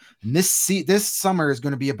one. And this summer is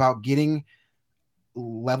going to be about getting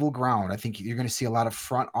level ground. I think you're going to see a lot of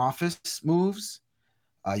front office moves.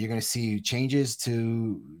 You're going to see changes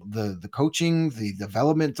to the coaching, the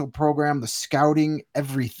developmental program, the scouting,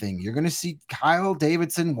 everything. You're going to see Kyle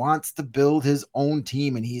Davidson wants to build his own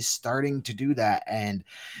team, and he's starting to do that. And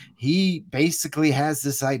he basically has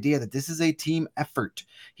this idea that this is a team effort.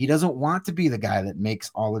 He doesn't want to be the guy that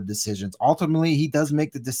makes all the decisions. Ultimately, he does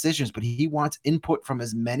make the decisions, but he wants input from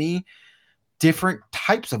as many different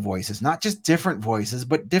types of voices, not just different voices,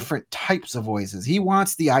 but different types of voices. He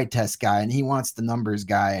wants the eye test guy, and he wants the numbers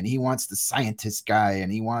guy, and he wants the scientist guy,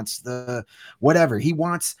 and he wants the whatever. He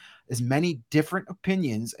wants as many different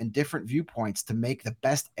opinions and different viewpoints to make the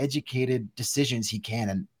best educated decisions he can.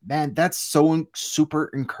 And man, that's so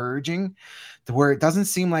super encouraging to where it doesn't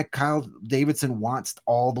seem like Kyle Davidson wants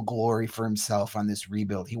all the glory for himself on this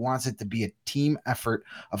rebuild. He wants it to be a team effort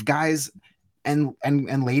of guys and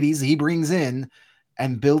ladies he brings in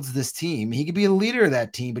and builds this team. He could be a leader of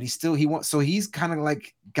that team, but he's kind of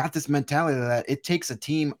like got this mentality that it takes a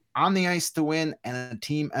team on the ice to win and a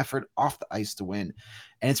team effort off the ice to win.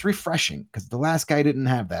 And it's refreshing because the last guy didn't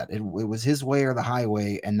have that. It was his way or the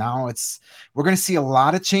highway. And now we're going to see a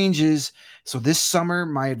lot of changes. So this summer,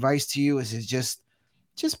 my advice to you is just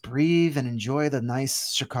breathe and enjoy the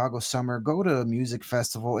nice Chicago summer. Go to a music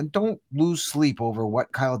festival and don't lose sleep over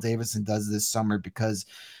what Kyle Davidson does this summer, because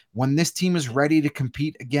when this team is ready to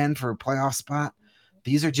compete again for a playoff spot,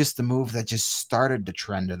 these are just the moves that just started the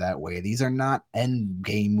trend of that way. These are not end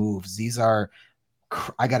game moves. These are,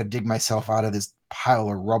 I got to dig myself out of this pile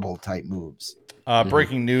of rubble type moves.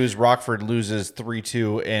 Breaking news, Rockford loses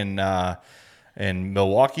 3-2 in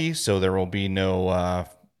Milwaukee. So there will be no,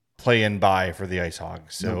 play-in bye for the Ice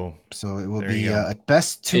Hogs. So it will be a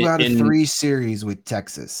best 2 out of 3 series with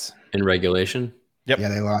Texas in regulation. Yep. Yeah,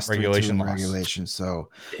 they lost regulation. So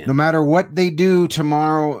damn. No matter what they do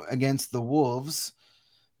tomorrow against the Wolves,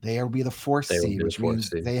 they will be the 4th seed, which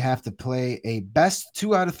means they have to play a best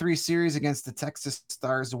 2 out of 3 series against the Texas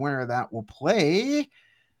Stars. The winner of that will play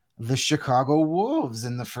the Chicago Wolves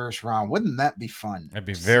in the first round. Wouldn't that be fun? That'd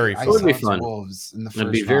be very fun. It would be fun. Wolves in the first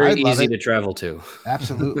It'd be round. very easy to travel to.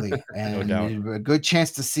 Absolutely. And No a good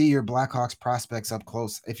chance to see your Blackhawks prospects up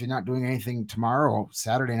close. If you're not doing anything tomorrow,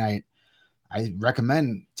 Saturday night, I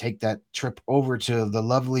recommend take that trip over to the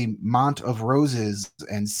lovely Mont of Roses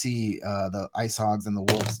and see the Ice Hogs and the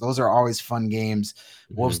Wolves. Those are always fun games.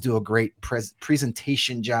 Wolves do a great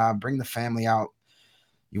presentation job. Bring the family out.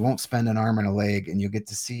 You won't spend an arm and a leg, and you get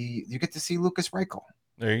to see Lucas Reichel.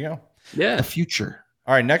 There you go. Yeah, the future.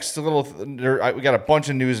 All right, next we got a bunch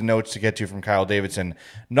of news and notes to get to from Kyle Davidson.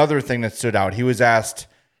 Another thing that stood out, he was asked,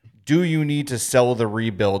 do you need to sell the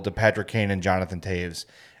rebuild to Patrick Kane and Jonathan Toews?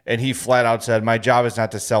 And he flat out said, my job is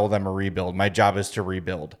not to sell them a rebuild. My job is to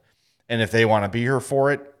rebuild. And if they want to be here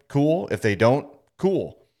for it, cool. If they don't,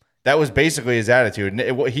 cool. That was basically his attitude.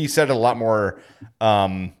 And he said it a lot more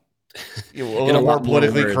a little more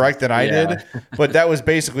politically correct than I did. But that was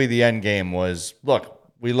basically the end game was, look,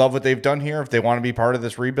 we love what they've done here. If they want to be part of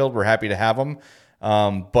this rebuild, we're happy to have them.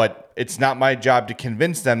 But it's not my job to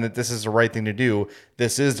convince them that this is the right thing to do.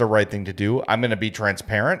 This is the right thing to do. I'm going to be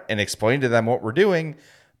transparent and explain to them what we're doing.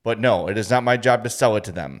 But no, it is not my job to sell it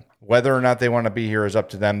to them. Whether or not they want to be here is up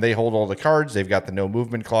to them. They hold all the cards. They've got the no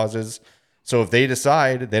movement clauses. So if they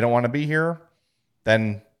decide they don't want to be here,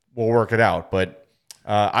 then we'll work it out. But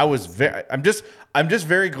I'm just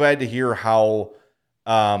very glad to hear how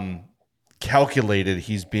calculated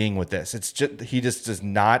he's being with this. It's just he just does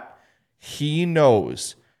not. He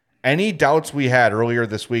knows any doubts we had earlier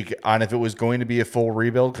this week on if it was going to be a full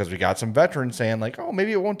rebuild, because we got some veterans saying like, oh,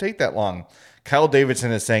 maybe it won't take that long. Kyle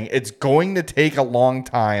Davidson is saying it's going to take a long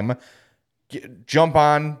time. Jump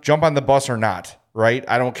on the bus or not, right?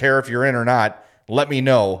 I don't care if you're in or not. Let me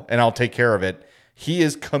know and I'll take care of it. He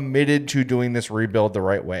is committed to doing this rebuild the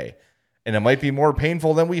right way. And it might be more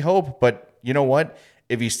painful than we hope, but you know what?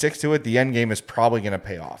 If he sticks to it, the end game is probably going to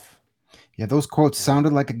pay off. Yeah, those quotes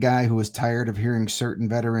sounded like a guy who was tired of hearing certain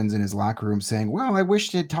veterans in his locker room saying, well, I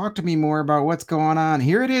wish they'd talk to me more about what's going on.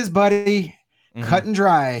 Here it is, buddy. Mm-hmm. Cut and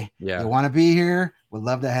dry. Yeah. You want to be here? We'd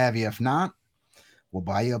love to have you. If not, we'll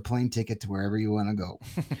buy you a plane ticket to wherever you want to go.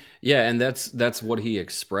 Yeah, and that's what he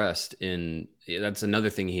expressed that's another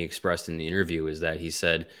thing he expressed in the interview, is that he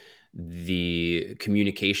said the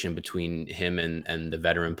communication between him and the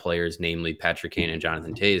veteran players, namely Patrick Kane and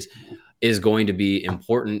Jonathan Toews, is going to be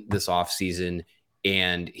important this offseason,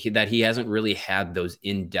 and that he hasn't really had those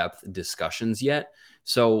in-depth discussions yet.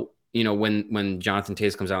 So, you know, when Jonathan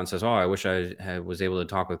Toews comes out and says, oh, I wish I was able to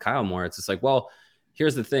talk with Kyle more, it's just like, well,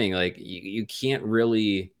 here's the thing. Like, you can't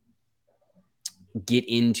really get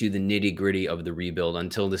into the nitty-gritty of the rebuild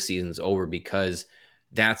until the season's over, because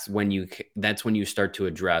that's when you start to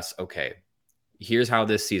address, okay, here's how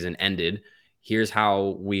this season ended. Here's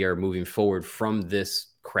how we are moving forward from this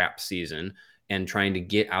crap season and trying to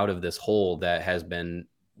get out of this hole that has been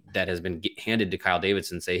handed to Kyle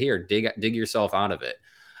Davidson. Say, here, dig yourself out of it.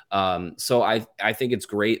 So I think it's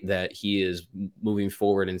great that he is moving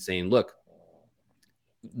forward and saying, look,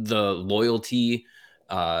 the loyalty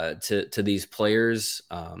to these players,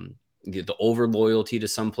 the over loyalty to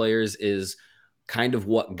some players is kind of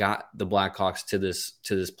what got the Blackhawks to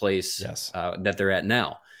this place that they're at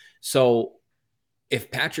now. So if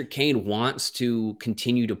Patrick Kane wants to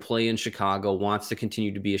continue to play in Chicago, wants to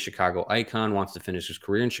continue to be a Chicago icon, wants to finish his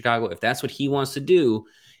career in Chicago, if that's what he wants to do,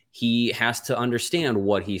 he has to understand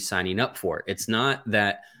what he's signing up for. It's not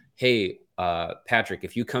that, hey, Patrick,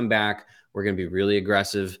 if you come back, we're going to be really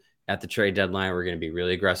aggressive at the trade deadline. We're going to be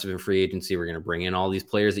really aggressive in free agency. We're going to bring in all these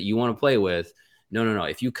players that you want to play with. No.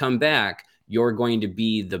 If you come back, you're going to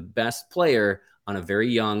be the best player on a very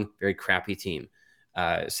young, very crappy team.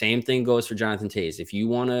 Same thing goes for Jonathan Toews. If you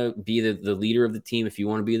want to be the leader of the team, if you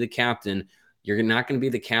want to be the captain, you're not going to be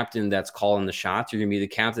the captain that's calling the shots. You're going to be the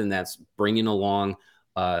captain that's bringing along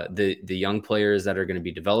the young players that are going to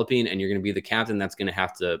be developing, and you're going to be the captain that's going to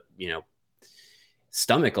have to,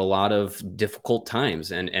 stomach a lot of difficult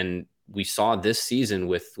times. And we saw this season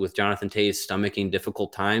with Jonathan Toews stomaching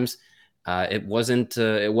difficult times. It wasn't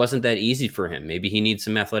that easy for him. Maybe he needs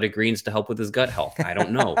some athletic greens to help with his gut health. I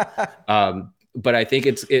don't know. But I think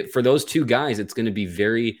for those two guys, it's going to be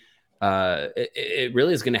very, it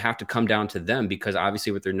really is going to have to come down to them, because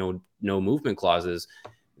obviously with their no movement clauses,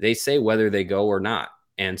 they say whether they go or not.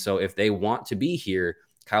 And so if they want to be here,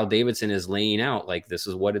 Kyle Davidson is laying out, like, this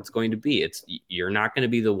is what it's going to be. You're not going to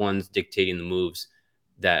be the ones dictating the moves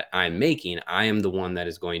that I'm making. I am the one that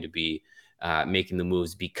is going to be making the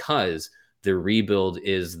moves, because the rebuild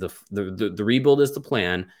is the rebuild is the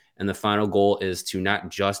plan. And the final goal is to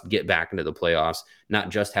not just get back into the playoffs, not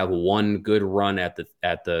just have one good run at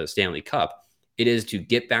the Stanley Cup. It is to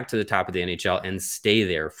get back to the top of the NHL and stay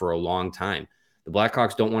there for a long time. The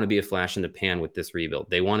Blackhawks don't want to be a flash in the pan with this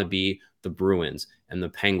rebuild. They want to be the Bruins and the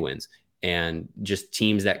Penguins and just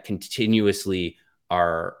teams that continuously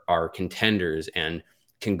are contenders and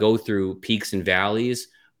can go through peaks and valleys,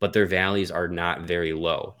 but their valleys are not very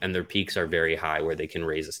low and their peaks are very high, where they can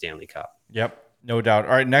raise a Stanley Cup. Yep. No doubt.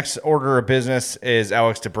 All right, next order of business is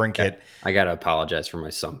Alex DeBrincat. I got to apologize for my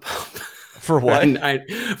sump pump. For what?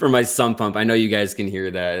 For my sump pump. I know you guys can hear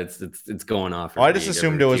that. It's going off. I just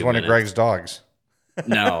assumed it was one of Greg's dogs.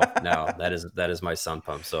 No, that is my sump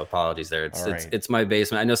pump. So apologies there. It's my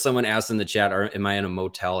basement. I know someone asked in the chat, am I in a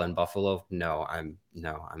motel in Buffalo? No, I'm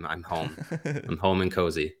home. I'm home and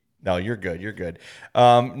cozy. No, you're good. You're good.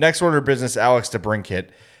 Next order of business, Alex DeBrincat.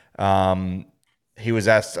 He was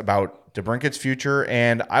asked about DeBrincat's future,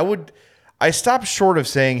 and I stopped short of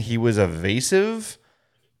saying he was evasive,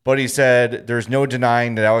 but he said there's no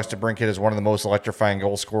denying that Alex DeBrincat is one of the most electrifying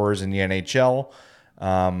goal scorers in the NHL.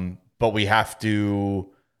 But we have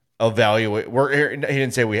to evaluate. He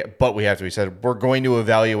didn't say but we have to. He said we're going to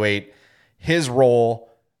evaluate his role,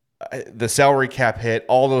 the salary cap hit,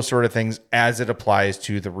 all those sort of things as it applies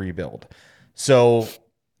to the rebuild. So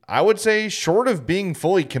I would say short of being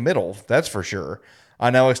fully committal, that's for sure,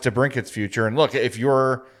 on Alex DeBrincat's future. And look,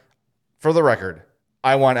 for the record,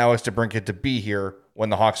 I want Alex DeBrincat to be here when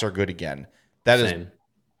the Hawks are good again.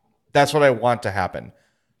 That's what I want to happen.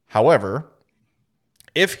 However,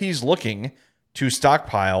 if he's looking to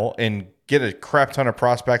stockpile and get a crap ton of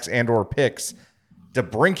prospects and or picks,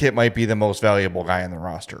 DeBrincat might be the most valuable guy in the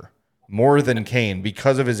roster, more than Kane,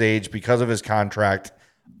 because of his age, because of his contract,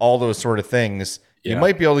 all those sort of things. Yeah. You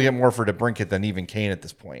might be able to get more for DeBrincat than even Kane at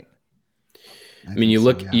this point. I mean, you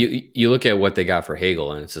look at what they got for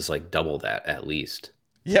Hagel, and it's just like double that at least.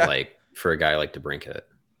 Yeah, like for a guy like DeBrincat.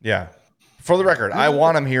 Yeah, for the record, I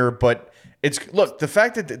want him here, but the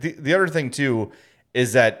fact that the other thing too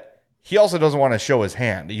is that he also doesn't want to show his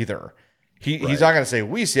hand either. He's not going to say,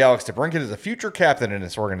 we see Alex DeBrincat as a future captain in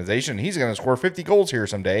this organization. He's going to score 50 goals here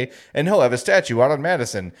someday, and he'll have a statue out on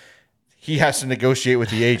Madison. He has to negotiate with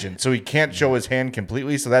the agent, so he can't show his hand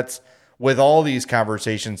completely. So that's, with all these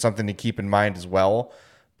conversations, something to keep in mind as well.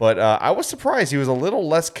 But I was surprised he was a little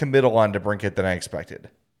less committal on DeBrincat than I expected.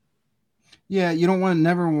 Yeah, you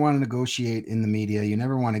never want to negotiate in the media. You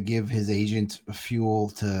never want to give his agent fuel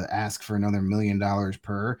to ask for another $1 million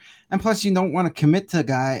per. And plus, you don't want to commit to a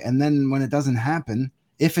guy, and then when it doesn't happen,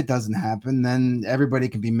 if it doesn't happen, then everybody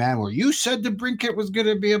can be mad. Well, you said DeBrincat was going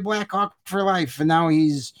to be a Blackhawk for life, and now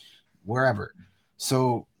he's wherever.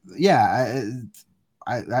 So, yeah,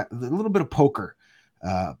 a little bit of poker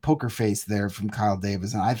face there from Kyle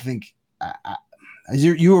Davis. And I think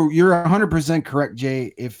you're 100% correct,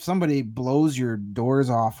 Jay. If somebody blows your doors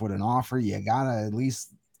off with an offer, you gotta at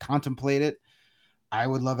least contemplate it. I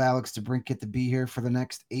would love Alex DeBrincat to be here for the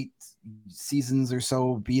next 8 seasons or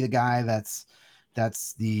so, be the guy that's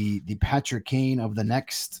the Patrick Kane of the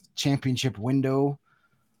next championship window.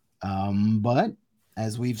 But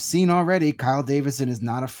as we've seen already, Kyle Davison is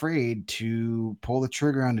not afraid to pull the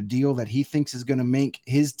trigger on a deal that he thinks is going to make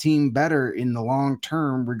his team better in the long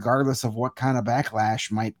term, regardless of what kind of backlash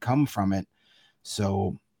might come from it.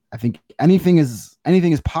 So I think anything is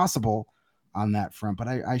possible on that front, but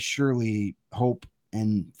I surely hope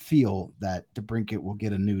and feel that DeBrincat will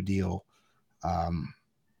get a new deal.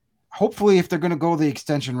 Hopefully, if they're going to go the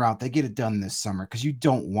extension route, they get it done this summer, because you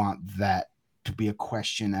don't want that to be a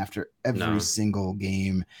question after every single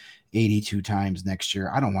game 82 times next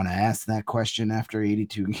year. I don't want to ask that question after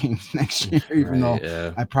 82 games next year, even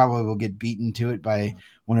though I probably will get beaten to it by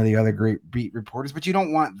one of the other great beat reporters, but you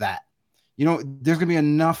don't want that. There's going to be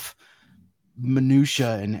enough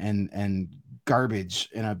minutia and garbage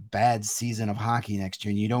in a bad season of hockey next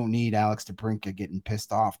year, and you don't need Alex DeBrincat getting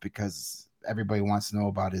pissed off because everybody wants to know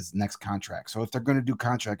about his next contract. So if they're going to do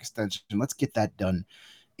contract extension, let's get that done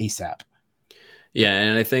ASAP. Yeah,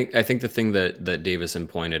 and I think the thing that Davison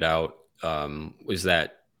pointed out was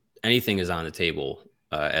that anything is on the table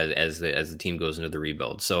as the team goes into the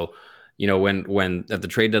rebuild. So, when at the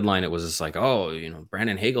trade deadline it was just like,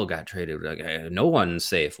 Brandon Hagel got traded, like, no one's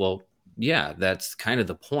safe. Well, yeah, that's kind of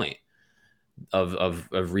the point of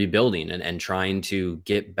rebuilding and trying to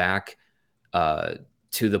get back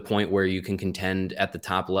to the point where you can contend at the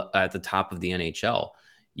top of the NHL.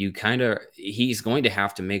 He's going to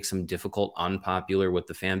have to make some difficult, unpopular with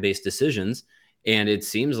the fan base decisions. And it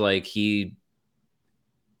seems like he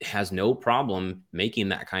has no problem making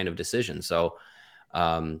that kind of decision. So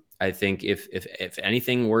I think if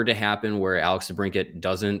anything were to happen where Alex DeBrincat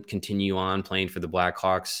doesn't continue on playing for the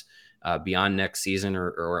Blackhawks beyond next season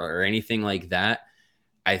or anything like that,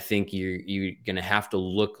 I think you're going to have to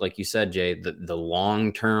look, like you said, Jay, the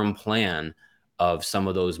long-term plan of some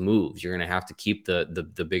of those moves. You're going to have to keep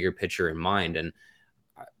the bigger picture in mind. And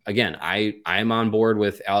again, I'm on board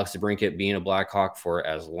with Alex DeBrincat being a Blackhawk for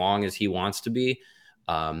as long as he wants to be.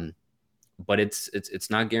 But it's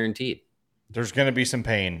not guaranteed. There's going to be some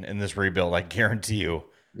pain in this rebuild, I guarantee you.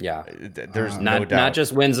 Yeah. There's no doubt. Not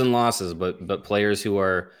just wins and losses, but players who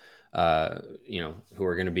are, who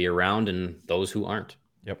are going to be around and those who aren't.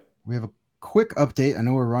 Yep. We have a quick update. I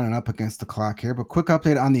know we're running up against the clock here, but quick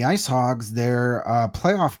update on the Ice Hogs. Their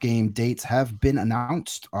playoff game dates have been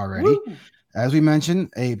announced already. Woo! As we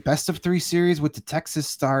mentioned, a best of 3 series with the Texas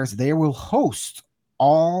Stars. They will host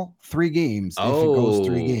all 3 games if it goes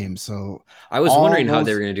 3 games. So I was wondering how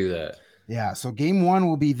they were going to do that. Yeah. So game 1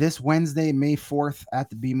 will be this Wednesday, May 4th at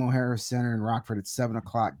the BMO Harris Center in Rockford at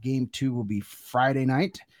 7:00. Game 2 will be Friday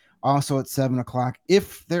night, also at 7:00.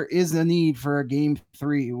 If there is a need for a game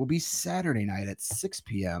 3, it will be Saturday night at 6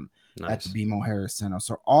 p.m. at the BMO Harris Center.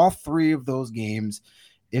 So all 3 of those games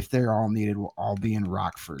if they're all needed, will all be in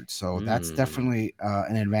Rockford. So that's definitely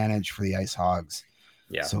an advantage for the Ice Hogs.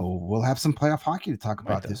 Yeah. So we'll have some playoff hockey to talk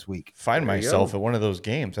about this week. Find myself at one of those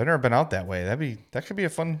games. I've never been out that way. That could be a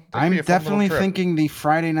fun. I'm definitely thinking the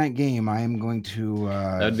Friday night game. I am going to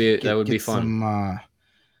that would be fun.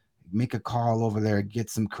 Make a call over there, get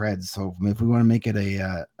some creds. So if we want to make it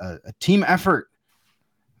a team effort,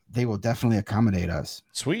 they will definitely accommodate us.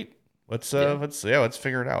 Sweet. Let's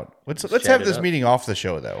figure it out. Let's have this meeting off the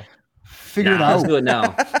show though. Figure it out. Let's do it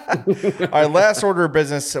now. All right, last order of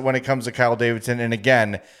business when it comes to Kyle Davidson. And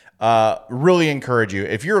again, really encourage you.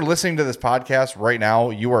 If you're listening to this podcast right now,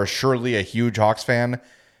 you are surely a huge Hawks fan.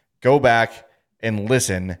 Go back and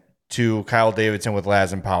listen to Kyle Davidson with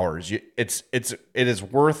Laz and Powers. It is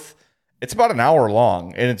worth. It's about an hour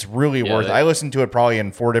long, and it's really worth. I listened to it probably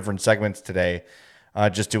in 4 different segments today,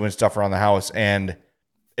 just doing stuff around the house, and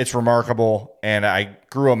it's remarkable. And I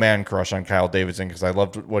grew a man crush on Kyle Davidson because I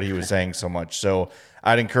loved what he was saying so much. So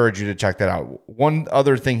I'd encourage you to check that out. One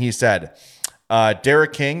other thing he said,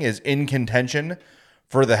 Derek King is in contention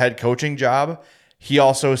for the head coaching job. He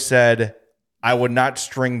also said, I would not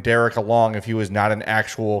string Derek along if he was not an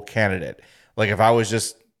actual candidate. Like if I was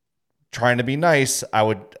just trying to be nice,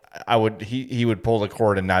 he would pull the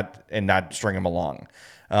cord and not string him along.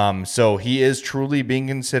 So he is truly being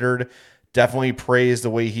considered. Definitely praise the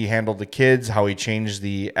way he handled the kids, how he changed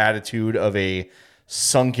the attitude of a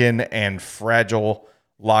sunken and fragile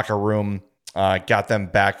locker room, got them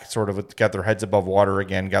back, sort of got their heads above water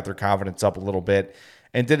again, got their confidence up a little bit,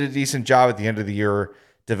 and did a decent job at the end of the year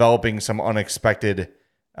developing some unexpected,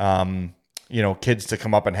 kids to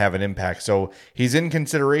come up and have an impact. So he's in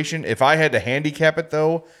consideration. If I had to handicap it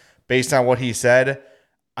though, based on what he said,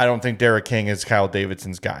 I don't think Derek King is Kyle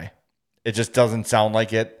Davidson's guy. It just doesn't sound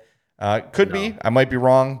like it. Could be. I might be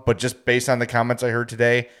wrong, but just based on the comments I heard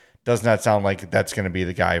today, does not sound like that's going to be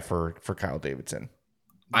the guy for Kyle Davidson.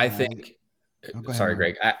 I think. Sorry,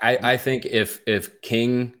 Greg. I think if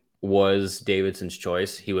King was Davidson's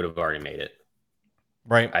choice, he would have already made it.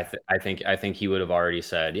 Right. I think he would have already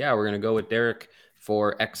said, yeah, we're going to go with Derek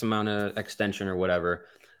for X amount of extension or whatever.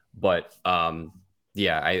 But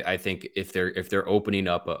I think if they're opening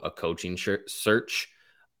up a coaching search,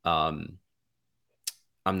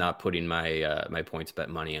 I'm not putting my points bet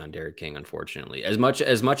money on Derek King, unfortunately. As much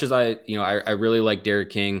as I really like Derek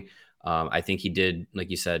King. I think he did, like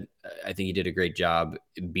you said, I think he did a great job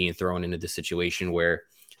being thrown into the situation where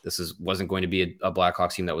wasn't going to be a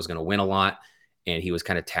Blackhawks team that was going to win a lot. And he was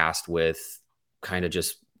kind of tasked with kind of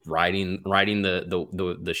just riding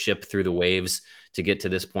the ship through the waves to get to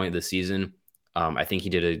this point of the season. I think he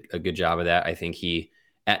did a good job of that. I think he,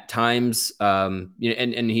 at times, and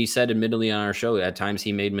he said admittedly on our show, at times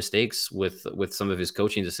he made mistakes with some of his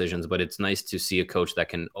coaching decisions, but it's nice to see a coach that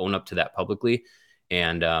can own up to that publicly.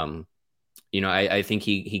 And, I think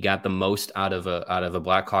he got the most out of a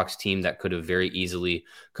Blackhawks team that could have very easily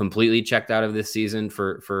completely checked out of this season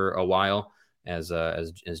for a while as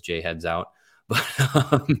Jay heads out.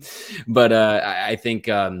 But I think,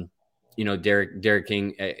 Derek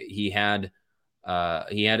King, he had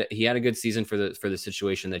a good season for the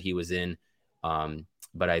situation that he was in.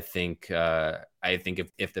 But I think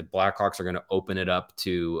if the Blackhawks are going to open it up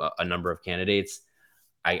to a number of candidates,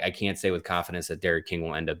 I can't say with confidence that Derek King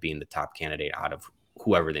will end up being the top candidate out of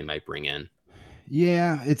whoever they might bring in.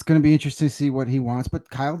 Yeah, it's going to be interesting to see what he wants. But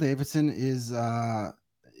Kyle Davidson is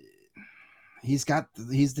he's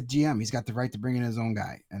the GM. He's got the right to bring in his own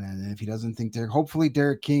guy. And then if he doesn't think hopefully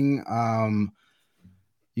Derek King, I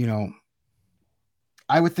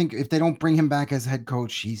would think if they don't bring him back as head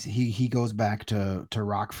coach, he goes back to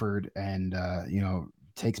Rockford and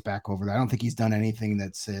takes back over there. I don't think he's done anything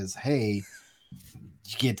that says, hey,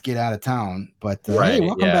 get out of town. But right, hey,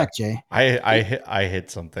 welcome back, Jay. I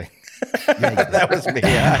hit something. That was me.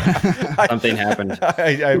 Something happened.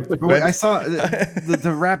 I saw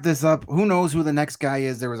to wrap this up. Who knows who the next guy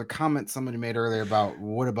is? There was a comment somebody made earlier about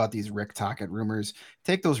what about these Rick Tocchet rumors?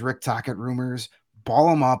 Take those Rick Tocchet rumors, ball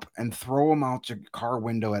them up, and throw them out your car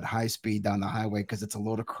window at high speed down the highway because it's a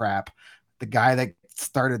load of crap. The guy that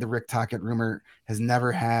started the Rick Tocchet rumor has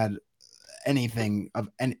never had anything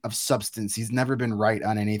of substance. He's never been right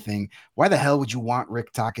on anything. Why the hell would you want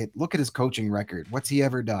Rick Tocchet? Look at his coaching record. What's he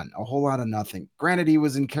ever done? A whole lot of nothing. Granted, he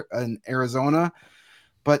was in Arizona,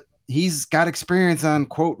 but he's got experience on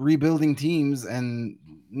quote rebuilding teams, and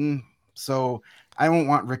so I don't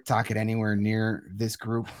want Rick Tocchet anywhere near this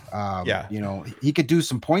group. He could do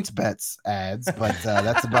some points bets ads, but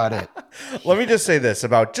that's about it. Let me just say this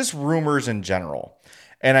about just rumors in general.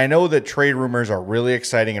 And I know that trade rumors are really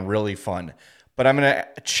exciting and really fun, but I'm going to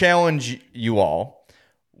challenge you all.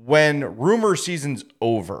 when rumor season's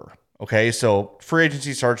over, okay, so free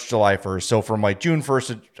agency starts July 1st. So from like June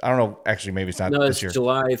 1st, I don't know, actually, maybe it's not No, this it's year.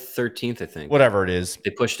 July 13th, I think. Whatever it is. They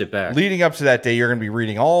pushed it back. Leading up to that day, you're going to be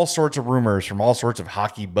reading all sorts of rumors from all sorts of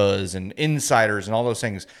hockey buzz and insiders and all those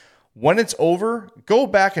things. When it's over, go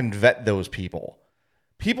back and vet those people.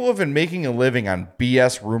 People have been making a living on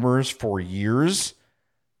BS rumors for years.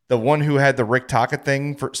 The one who had the Rick Tocchet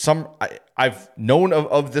thing for I've known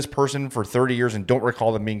of this person for 30 years and don't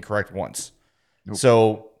recall them being correct once. Nope.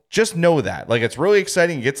 So just know that. Like, it's really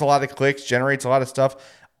exciting. It gets a lot of clicks, generates a lot of stuff.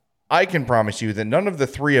 I can promise you that none of the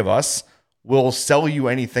three of us will sell you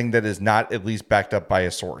anything that is not at least backed up by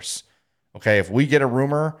a source. Okay, if we get a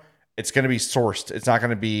rumor, it's going to be sourced. It's not going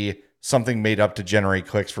to be something made up to generate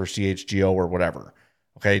clicks for CHGO or whatever.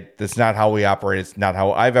 Okay, that's not how we operate. It's not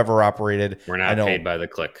how I've ever operated. We're not paid by the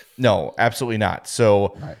click. No, absolutely not.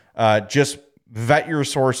 So just vet your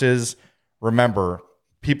sources. Remember,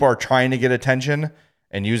 people are trying to get attention,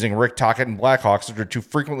 and using Rick Tocchet and Blackhawks are two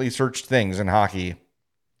frequently searched things in hockey.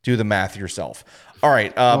 Do the math yourself. All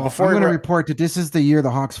right. Before I'm going to report that this is the year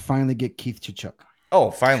the Hawks finally get Keith Tkachuk.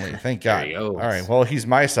 Oh, finally. Thank God. All right. Well, he's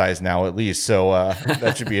my size now, at least. So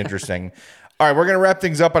that should be interesting. All right. We're going to wrap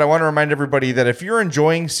things up, but I want to remind everybody that if you're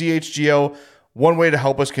enjoying CHGO, one way to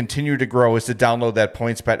help us continue to grow is to download that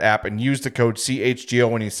PointsBet app and use the code CHGO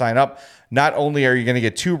when you sign up. Not only are you going to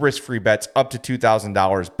get 2 risk-free bets up to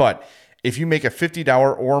 $2,000, but if you make a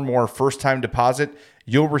 $50 or more first-time deposit,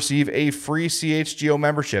 you'll receive a free CHGO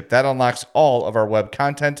membership. That unlocks all of our web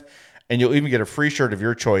content, and you'll even get a free shirt of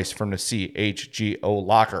your choice from the CHGO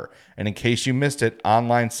locker. And in case you missed it,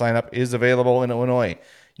 online sign-up is available in Illinois.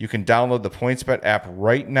 You can download the PointsBet app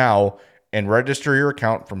right now and register your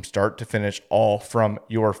account from start to finish, all from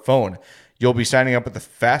your phone. You'll be signing up with the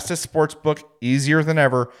fastest sports book, easier than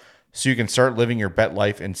ever, so you can start living your bet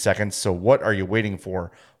life in seconds. So what are you waiting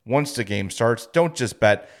for? Once the game starts, don't just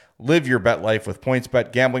bet. Live your bet life with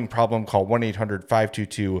PointsBet. Gambling problem? Call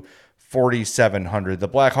 1-800-522-4700. The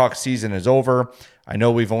Blackhawks season is over. I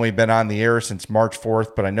know we've only been on the air since March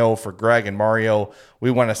 4th, but I know for Greg and Mario, we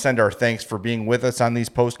want to send our thanks for being with us on these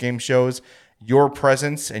post-game shows. Your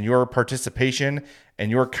presence and your participation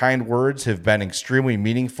and your kind words have been extremely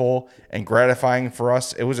meaningful and gratifying for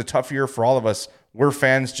us. It was a tough year for all of us. We're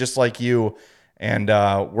fans just like you, and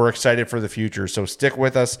we're excited for the future. So stick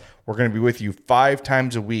with us. We're going to be with you 5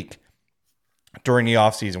 times a week during the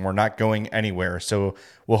offseason. We're not going anywhere. So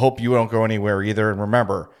we'll hope you don't go anywhere either. And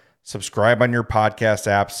remember, subscribe on your podcast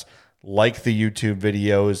apps, like the YouTube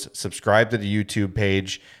videos, subscribe to the YouTube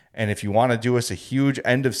page. And if you want to do us a huge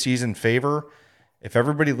end of season favor, if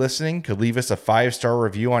everybody listening could leave us a 5-star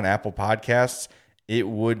review on Apple Podcasts, it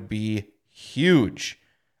would be huge,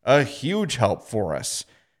 a huge help for us.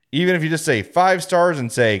 Even if you just say 5 stars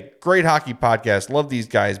and say, great hockey podcast, love these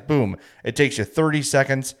guys, boom, it takes you 30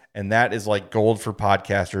 seconds, and that is like gold for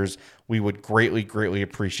podcasters. We would greatly, greatly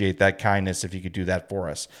appreciate that kindness if you could do that for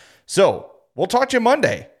us. So we'll talk to you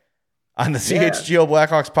Monday on the CHGO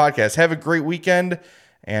Blackhawks podcast. Have a great weekend,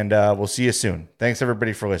 and we'll see you soon. Thanks,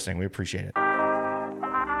 everybody, for listening. We appreciate it.